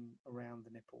skin around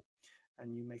the nipple,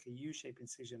 and you make a U-shaped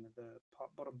incision at the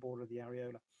bottom border of the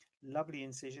areola. Lovely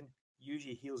incision,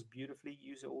 usually heals beautifully.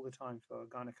 Use it all the time for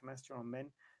gynecomastia on men.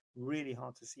 Really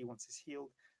hard to see once it's healed.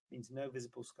 Means no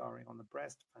visible scarring on the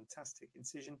breast. Fantastic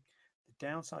incision. The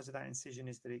downside of that incision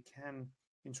is that it can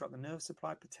interrupt the nerve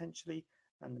supply potentially,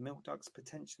 and the milk ducts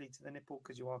potentially to the nipple,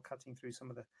 because you are cutting through some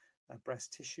of the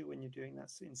breast tissue when you're doing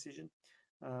that incision.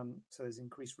 So there's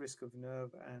increased risk of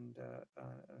nerve and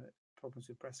problems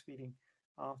with breastfeeding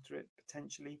after it,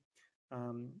 potentially.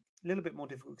 A little bit more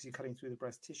difficult because you're cutting through the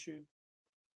breast tissue,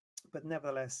 but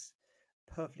nevertheless,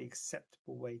 perfectly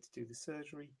acceptable way to do the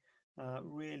surgery.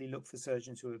 Really look for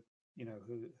surgeons who are,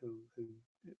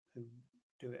 who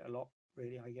do it a lot,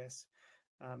 really, I guess.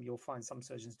 You'll find some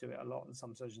surgeons do it a lot and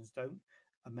some surgeons don't.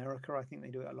 America, I think they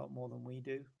do it a lot more than we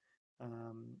do.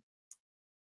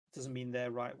 Doesn't mean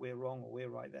they're right, we're wrong, or we're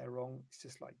right, they're wrong. It's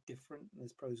just like different. And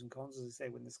there's pros and cons. As I say,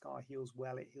 when the scar heals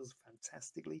well, it heals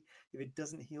fantastically. If it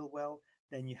doesn't heal well,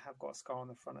 then you have got a scar on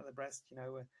the front of the breast,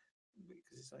 because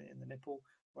it's in the nipple,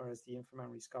 whereas the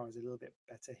inframammary scar is a little bit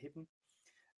better hidden.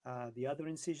 The other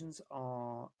incisions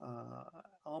are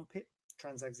armpit,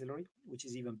 transaxillary, which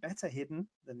is even better hidden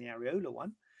than the areola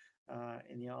one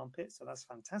in the armpit. So that's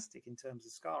fantastic in terms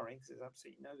of scarring, because there's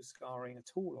absolutely no scarring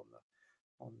at all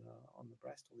on the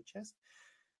breast or the chest.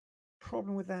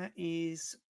 Problem with that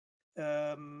is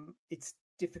it's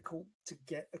difficult to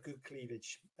get a good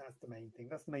cleavage. That's the main thing.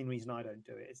 That's the main reason I don't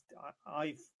do it.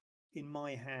 I've in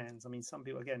my hands, I mean, some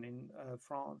people, again, in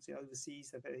France,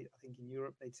 overseas, I think in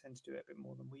Europe, they tend to do it a bit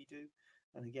more than we do.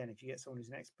 And again, if you get someone who's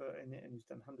an expert in it and who's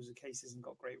done hundreds of cases and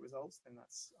got great results, then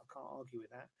I can't argue with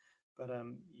that. But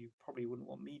you probably wouldn't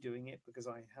want me doing it, because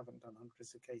I haven't done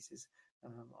hundreds of cases.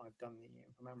 I've done the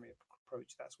inframammary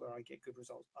approach. That's where I get good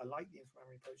results. I like the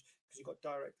inframammary approach because you've got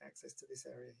direct access to this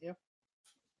area here.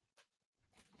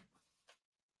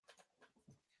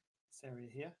 Area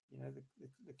here,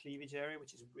 the cleavage area,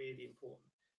 which is really important.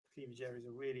 The cleavage areas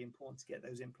are really important to get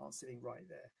those implants sitting right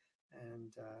there.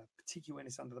 and particularly when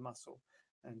it's under the muscle.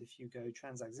 And if you go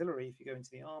transaxillary, if you go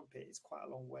into the armpit, it's quite a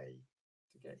long way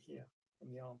to get here from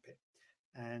the armpit,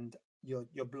 and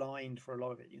you're blind for a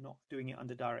lot of it. You're not doing it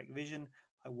under direct vision.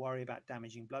 I worry about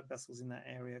damaging blood vessels in that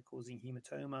area, causing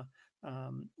hematoma,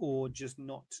 or just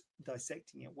not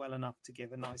dissecting it well enough to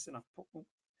give a nice enough pocket.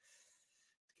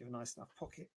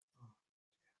 Oh,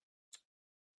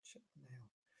 check the nail.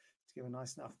 To give a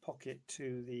nice enough pocket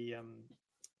to the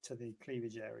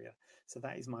cleavage area. So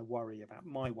that is my worry about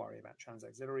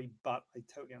transaxillary, but I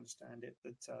totally understand it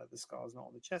that the scar is not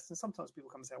on the chest. And sometimes people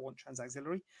come and say, I want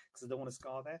transaxillary because I don't want a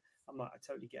scar there. I'm like, I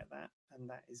totally get that. And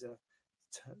that is a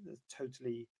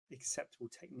totally acceptable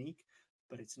technique,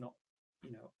 but it's not,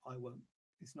 I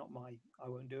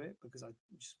won't do it because I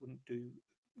just wouldn't do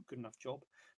a good enough job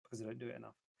because I don't do it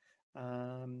enough.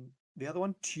 The other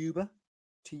one, tuba,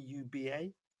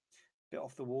 Tuba, bit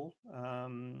off the wall.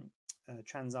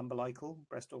 Transumbilical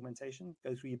breast augmentation,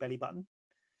 go through your belly button.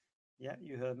 Yeah,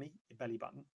 you heard me, your belly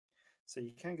button. So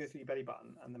you can go through your belly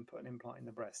button and then put an implant in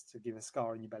the breast to give a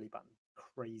scar in your belly button.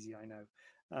 Crazy, I know.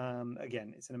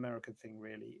 Again, it's an American thing,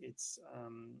 really. It's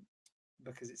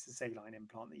because it's a saline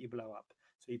implant that you blow up.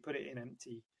 So you put it in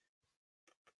empty,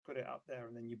 put it up there,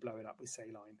 and then you blow it up with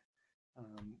saline,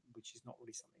 which is not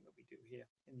really something that we do here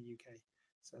in the UK.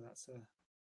 So that's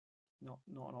not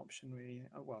an option, really.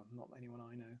 Well, not anyone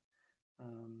I know.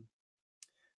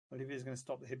 Olivia's going to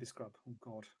stop the hippie scrub. Oh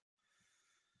God,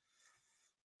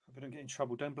 hope I don't get in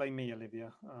trouble. Don't blame me,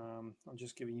 Olivia. I'm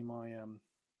just giving you my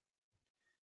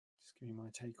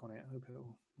take on it. I hope it's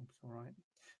all right.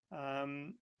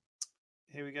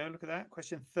 Here we go. Look at that.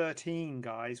 Question 13,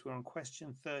 guys. We're on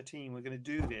question 13. We're going to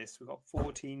do this. We've got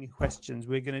 14 questions.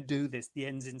 We're going to do this. The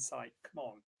end's in sight.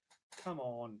 Come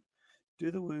on.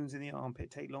 Do the wounds in the armpit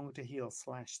take longer to heal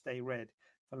 / stay red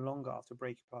for longer after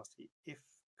brachioplasty if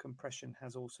compression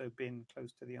has also been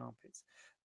close to the armpits?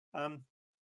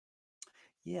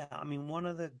 Yeah, I mean, one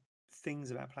of the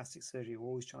things about plastic surgery, we're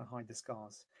always trying to hide the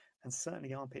scars, and certainly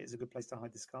the armpit is a good place to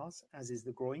hide the scars, as is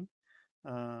the groin,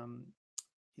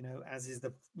 as is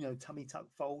the tummy tuck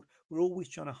fold. We're always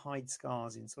trying to hide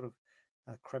scars in sort of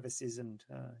crevices and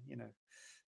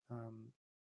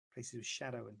places with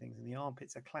shadow and things, and the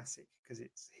armpits are classic because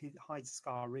it hides the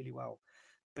scar really well,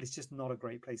 but it's just not a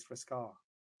great place for a scar.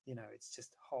 It's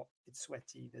just hot, it's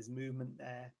sweaty, there's movement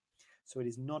there, so it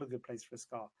is not a good place for a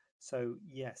scar. So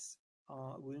yes,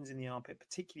 wounds in the armpit,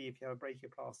 particularly if you have a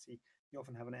brachioplasty, you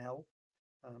often have an L,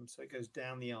 so it goes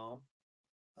down the arm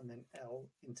and then L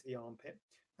into the armpit.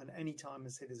 And anytime I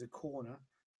say there's a corner,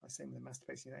 I say with the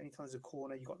mastopexy, anytime there's a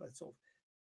corner, you've got that sort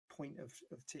of point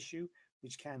of tissue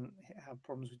which can have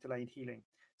problems with delayed healing.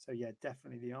 So yeah,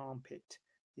 definitely the armpit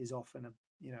is often a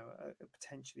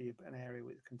potentially an area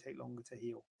where it can take longer to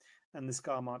heal, and the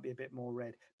scar might be a bit more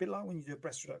red, a bit like when you do a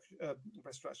breast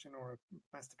reduction or a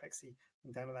mastopexy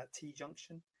down at that T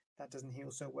junction. That doesn't heal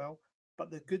so well,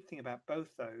 but the good thing about both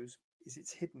those is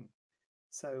it's hidden.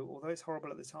 So although it's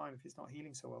horrible at the time, if it's not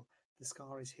healing so well, the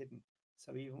scar is hidden.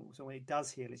 So when it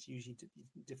does heal, it's usually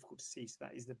difficult to see. So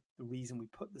that is the reason we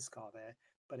put the scar there.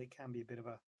 But it can be a bit of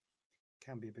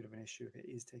an issue if it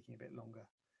is taking a bit longer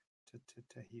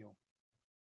to heal.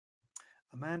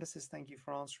 Amanda says, thank you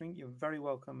for answering. You're very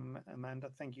welcome, Amanda.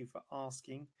 Thank you for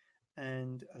asking.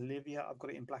 And Olivia, I've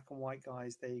got it in black and white,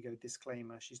 guys. There you go.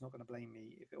 Disclaimer. She's not going to blame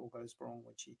me if it all goes wrong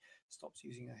when she stops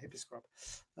using her hippie scrub.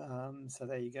 So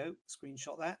there you go.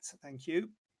 Screenshot that. Thank you.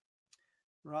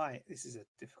 Right. This is a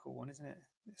difficult one, isn't it?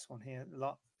 This one here.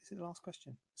 Is it the last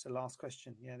question? It's the last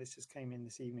question. Yeah, this just came in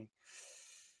this evening.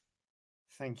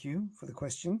 Thank you for the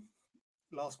question.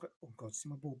 Last question. Oh, God, see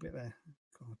my ball bit there.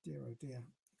 God, dear, oh, dear.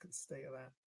 Look at the state of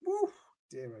that. Woo!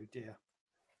 Dear, oh, dear.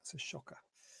 That's a shocker.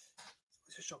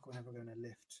 It's a shocker whenever I go in a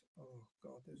lift. Oh,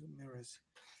 God, those are mirrors.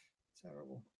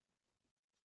 Terrible.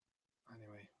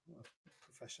 Anyway, well,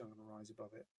 professional, I'm going to rise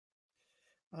above it.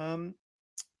 I'll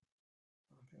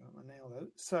pick up my nail,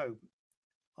 though. So,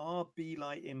 are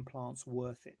B-lite implants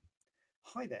worth it?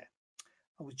 Hi there.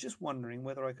 I was just wondering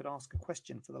whether I could ask a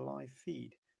question for the live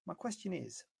feed. My question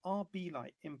is, are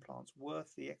B-lite implants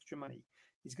worth the extra money?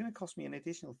 It's going to cost me an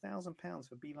additional £1,000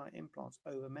 for B-lite implants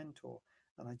over Mentor,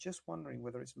 and I'm just wondering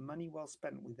whether it's money well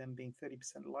spent with them being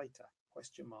 30% lighter?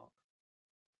 Question mark.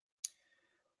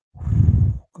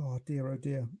 God, dear, oh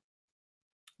dear.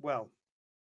 Well,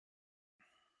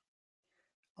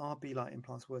 are B-lite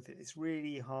implants worth it? It's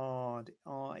really hard.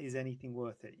 Is anything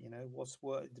worth it? What's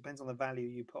worth? It depends on the value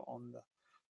you put on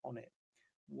it.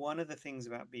 One of the things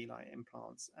about B-lite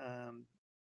implants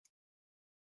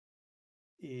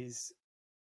is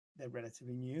they're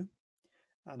relatively new,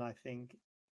 and I think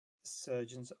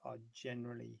surgeons are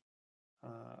generally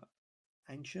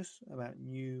anxious about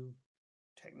new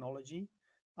technology.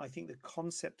 I think the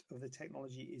concept of the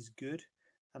technology is good,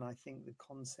 and I think the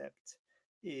concept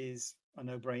is a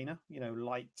no-brainer.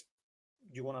 Light.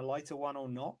 Do you want a lighter one or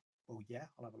not? Well, yeah,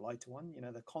 I'll have a lighter one.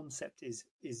 The concept is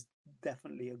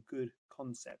definitely a good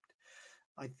concept.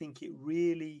 I think it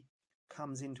really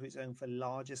comes into its own for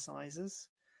larger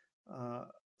uh,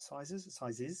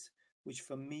 sizes, which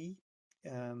for me,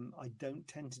 I don't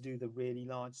tend to do the really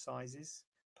large sizes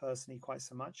personally quite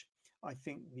so much. I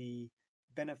think the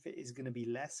benefit is going to be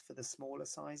less for the smaller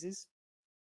sizes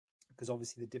because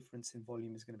obviously the difference in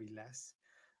volume is going to be less.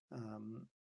 Um,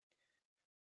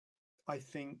 I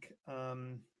think,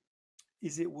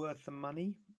 is it worth the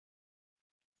money?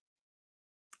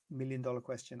 $1 million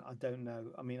question. I don't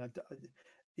know. I mean,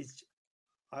 it's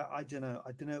I don't know.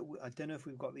 I don't know. I don't know if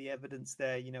we've got the evidence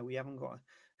there. We haven't got.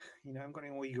 I haven't got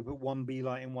anywhere you could put one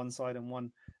B-lite in one side and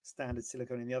one standard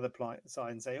silicone in the other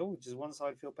side and say, oh, does one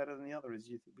side feel better than the other? Would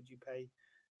you pay,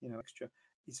 extra?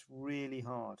 It's really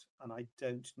hard, and I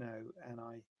don't know.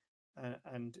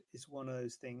 And it's one of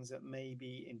those things that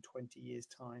maybe in 20 years'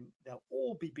 time they'll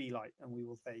all be B-lite, and we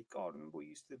will say, God, remember we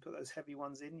used to put those heavy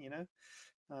ones in,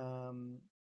 um,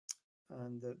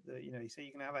 and you say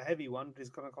you can have a heavy one, but it's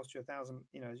going to cost you 1,000.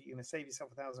 You're going to save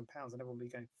yourself £1,000, and everyone will be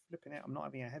going flipping out. I'm not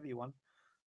having a heavy one.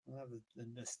 I'll have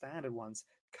the standard ones.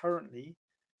 Currently,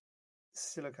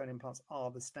 silicone implants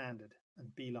are the standard,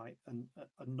 and B-lite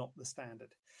are not the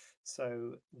standard.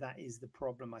 So that is the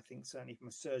problem. I think certainly from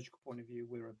a surgical point of view,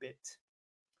 we're a bit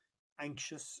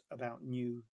anxious about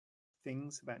new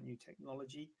things, about new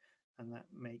technology, and that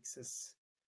makes us,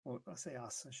 well, I say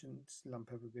us, I shouldn't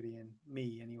lump everybody in,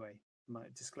 me anyway. My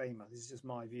disclaimer, this is just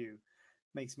my view,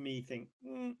 makes me think,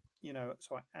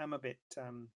 so I am a bit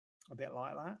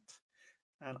like that,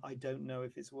 and I don't know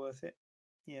if it's worth it.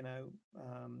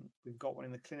 We've got one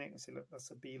in the clinic and say, look, that's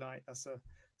a B-lite, that's a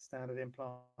standard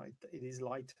implant, it is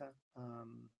lighter.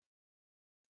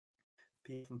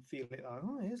 People can feel it like,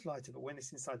 oh, it is lighter, but when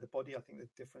it's inside the body, I think the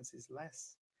difference is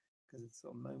less because it's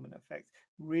sort of moment effect.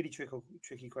 Really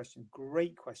tricky question.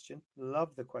 Great question.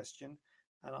 Love the question.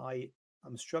 And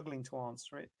I'm struggling to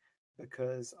answer it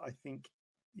because I think,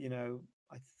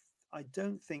 I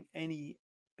don't think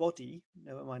anybody,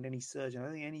 never mind any surgeon, I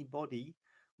don't think anybody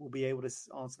will be able to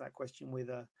answer that question with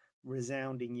a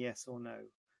resounding yes or no.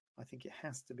 I think it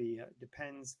has to be,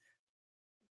 depends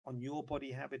on your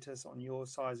body habitus, on your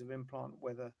size of implant,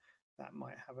 whether that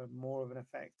might have a more of an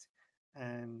effect.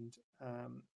 And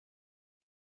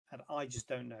I just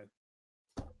don't know.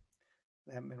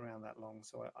 They haven't been around that long,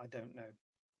 so I don't know.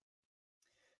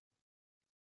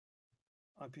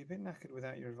 I'd be a bit knackered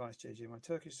without your advice, JJ. My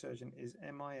Turkish surgeon is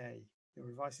MIA. Your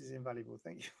advice is invaluable.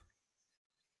 Thank you.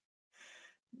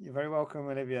 You're very welcome,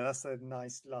 Olivia. That's a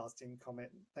nice lasting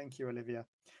comment. Thank you, Olivia.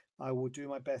 I will do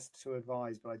my best to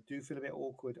advise, but I do feel a bit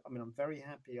awkward. I mean, I'm very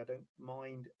happy. I don't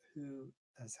mind who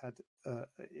has had,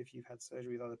 if you've had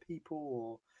surgery with other people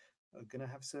or are going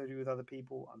to have surgery with other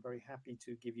people. I'm very happy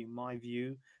to give you my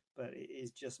view, but it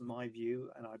is just my view,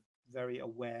 and I'm very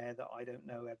aware that I don't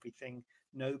know everything.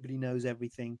 Nobody knows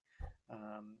everything,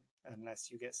 unless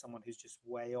you get someone who's just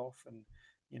way off and,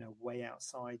 way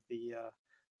outside the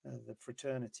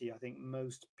fraternity. I think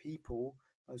most people,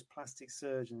 most plastic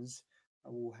surgeons,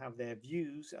 will have their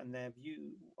views, and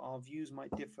our views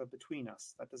might differ between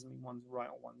us. That doesn't mean one's right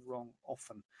or one's wrong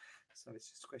often. So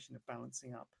it's just a question of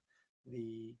balancing up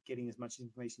getting as much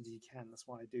information as you can. That's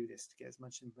why I do this, to get as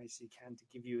much information as you can, to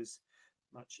give you as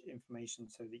much information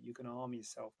so that you can arm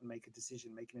yourself and make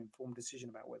an informed decision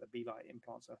about whether B-lite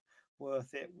implants are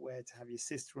worth it, where to have your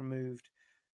cyst removed,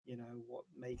 what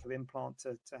make of implant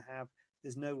to have.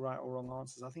 There's no right or wrong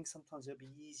answers. I think sometimes it'll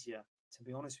be easier, to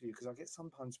be honest with you, because I get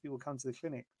sometimes people come to the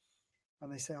clinic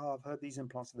and they say, oh, I've heard these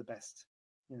implants are the best.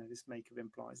 This make of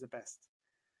implant is the best.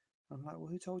 I'm like, well,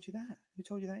 who told you that? Who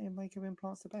told you that your make of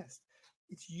implant's the best?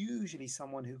 It's usually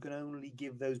someone who can only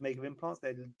give those make of implants.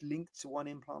 They're linked to one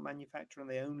implant manufacturer and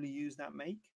they only use that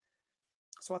make.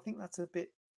 So I think that's a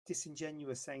bit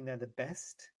disingenuous saying they're the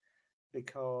best,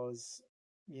 because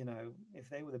if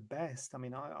they were the best, I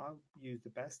mean, I use the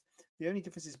best. The only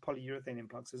difference is polyurethane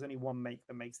implants. There's only one make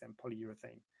that makes them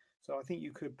polyurethane. So I think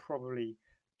you could probably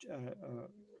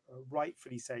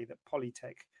rightfully say that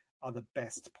Polytech are the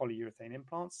best polyurethane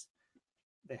implants.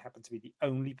 They happen to be the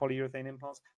only polyurethane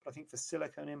implants. But I think for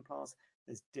silicone implants,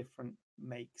 there's different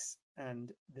makes,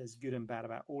 and there's good and bad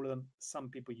about all of them. Some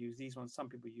people use these ones, some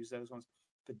people use those ones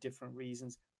for different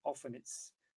reasons. Often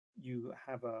it's,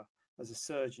 as a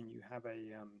surgeon, you have a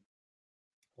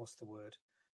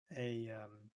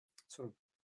sort of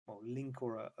link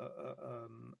or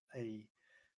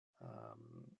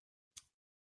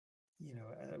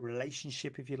a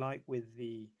relationship, if you like, with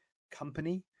the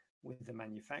company, with the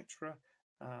manufacturer.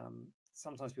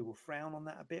 Sometimes people frown on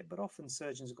that a bit, but often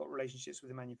surgeons have got relationships with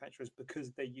the manufacturers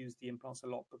because they use the implants a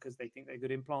lot, because they think they're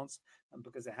good implants and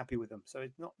because they're happy with them. So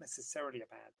it's not necessarily a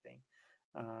bad thing.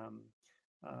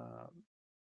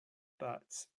 But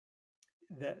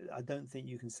I don't think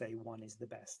you can say one is the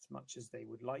best, much as they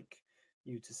would like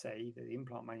you to say, that the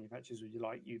implant manufacturers would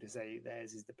like you to say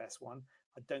theirs is the best one.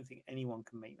 I don't think anyone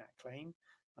can make that claim.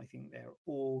 I think they're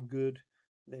all good.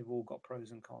 They've all got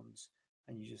pros and cons,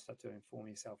 and you just have to inform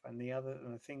yourself. And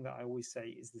the thing that I always say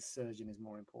is the surgeon is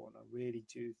more important. I really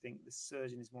do think the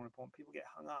surgeon is more important. People get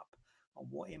hung up on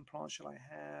what implant shall I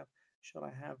have? Shall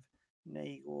I have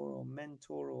Nagor or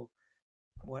Mentor or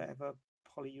whatever,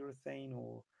 polyurethane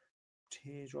or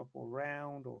teardrop or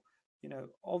round, or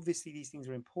obviously these things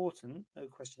are important, no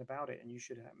question about it, and you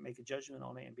should make a judgment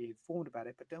on it and be informed about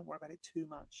it, but don't worry about it too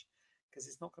much, because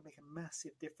it's not going to make a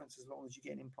massive difference as long as you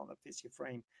get an implant that fits your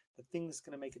frame. The thing that's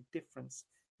going to make a difference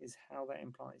is how that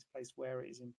implant is placed, where it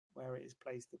is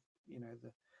placed,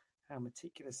 how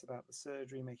meticulous about the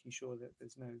surgery, making sure that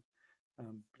there's no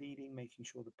bleeding, making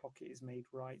sure the pocket is made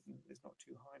right and it's not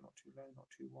too high, not too low, not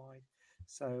too wide.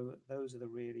 So those are the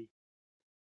really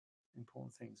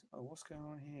important things. Oh, what's going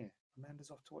on here?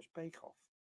 Amanda's off to watch Bake Off.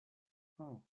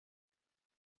 Oh,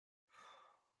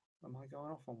 am I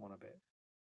going off on one a bit?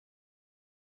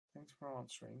 Thanks for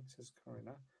answering, says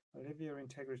Corinna. Olivia,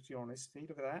 integrity, honesty.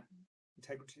 Look at that.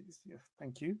 Integrity. Yeah,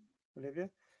 thank you, Olivia.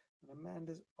 And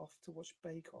Amanda's off to watch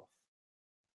Bake Off.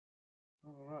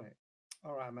 All right.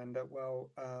 All right, Amanda.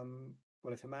 Well,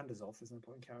 if Amanda's off, there's no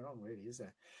point in carrying on, really, is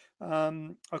there?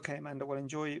 Okay, Amanda. Well,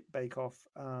 enjoy Bake Off.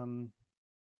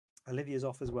 Olivia's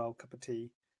off as well. Cup of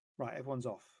tea. Right, everyone's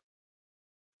off.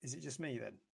 Is it just me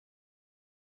then?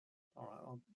 All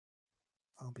right,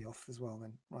 I'll be off as well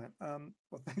then. Right.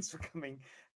 Well, thanks for coming.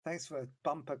 Thanks for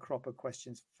bumper crop of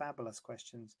questions. Fabulous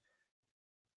questions.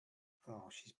 Oh,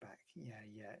 she's back.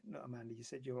 Yeah. No, Amanda, you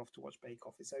said you're off to watch Bake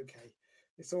Off. It's okay.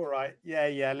 It's all right.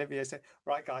 Yeah. Olivia said,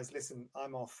 right, guys, listen,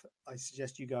 I'm off. I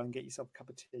suggest you go and get yourself a cup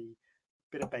of tea,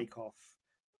 bit of Bake Off.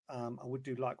 I would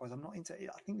do likewise. I'm not into it.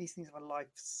 I think these things have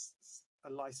a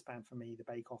lifespan for me. The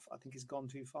Bake Off, I think, has gone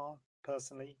too far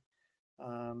personally.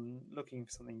 Looking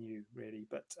for something new, really.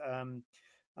 But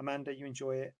Amanda, you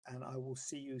enjoy it, and I will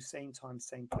see you same time,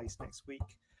 same place next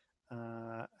week.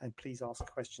 And please ask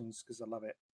questions, because I love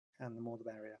it, and the more the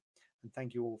merrier. And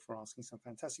thank you all for asking some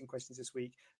fantastic questions this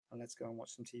week. And let's go and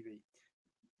watch some TV.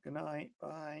 Good night.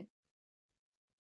 Bye.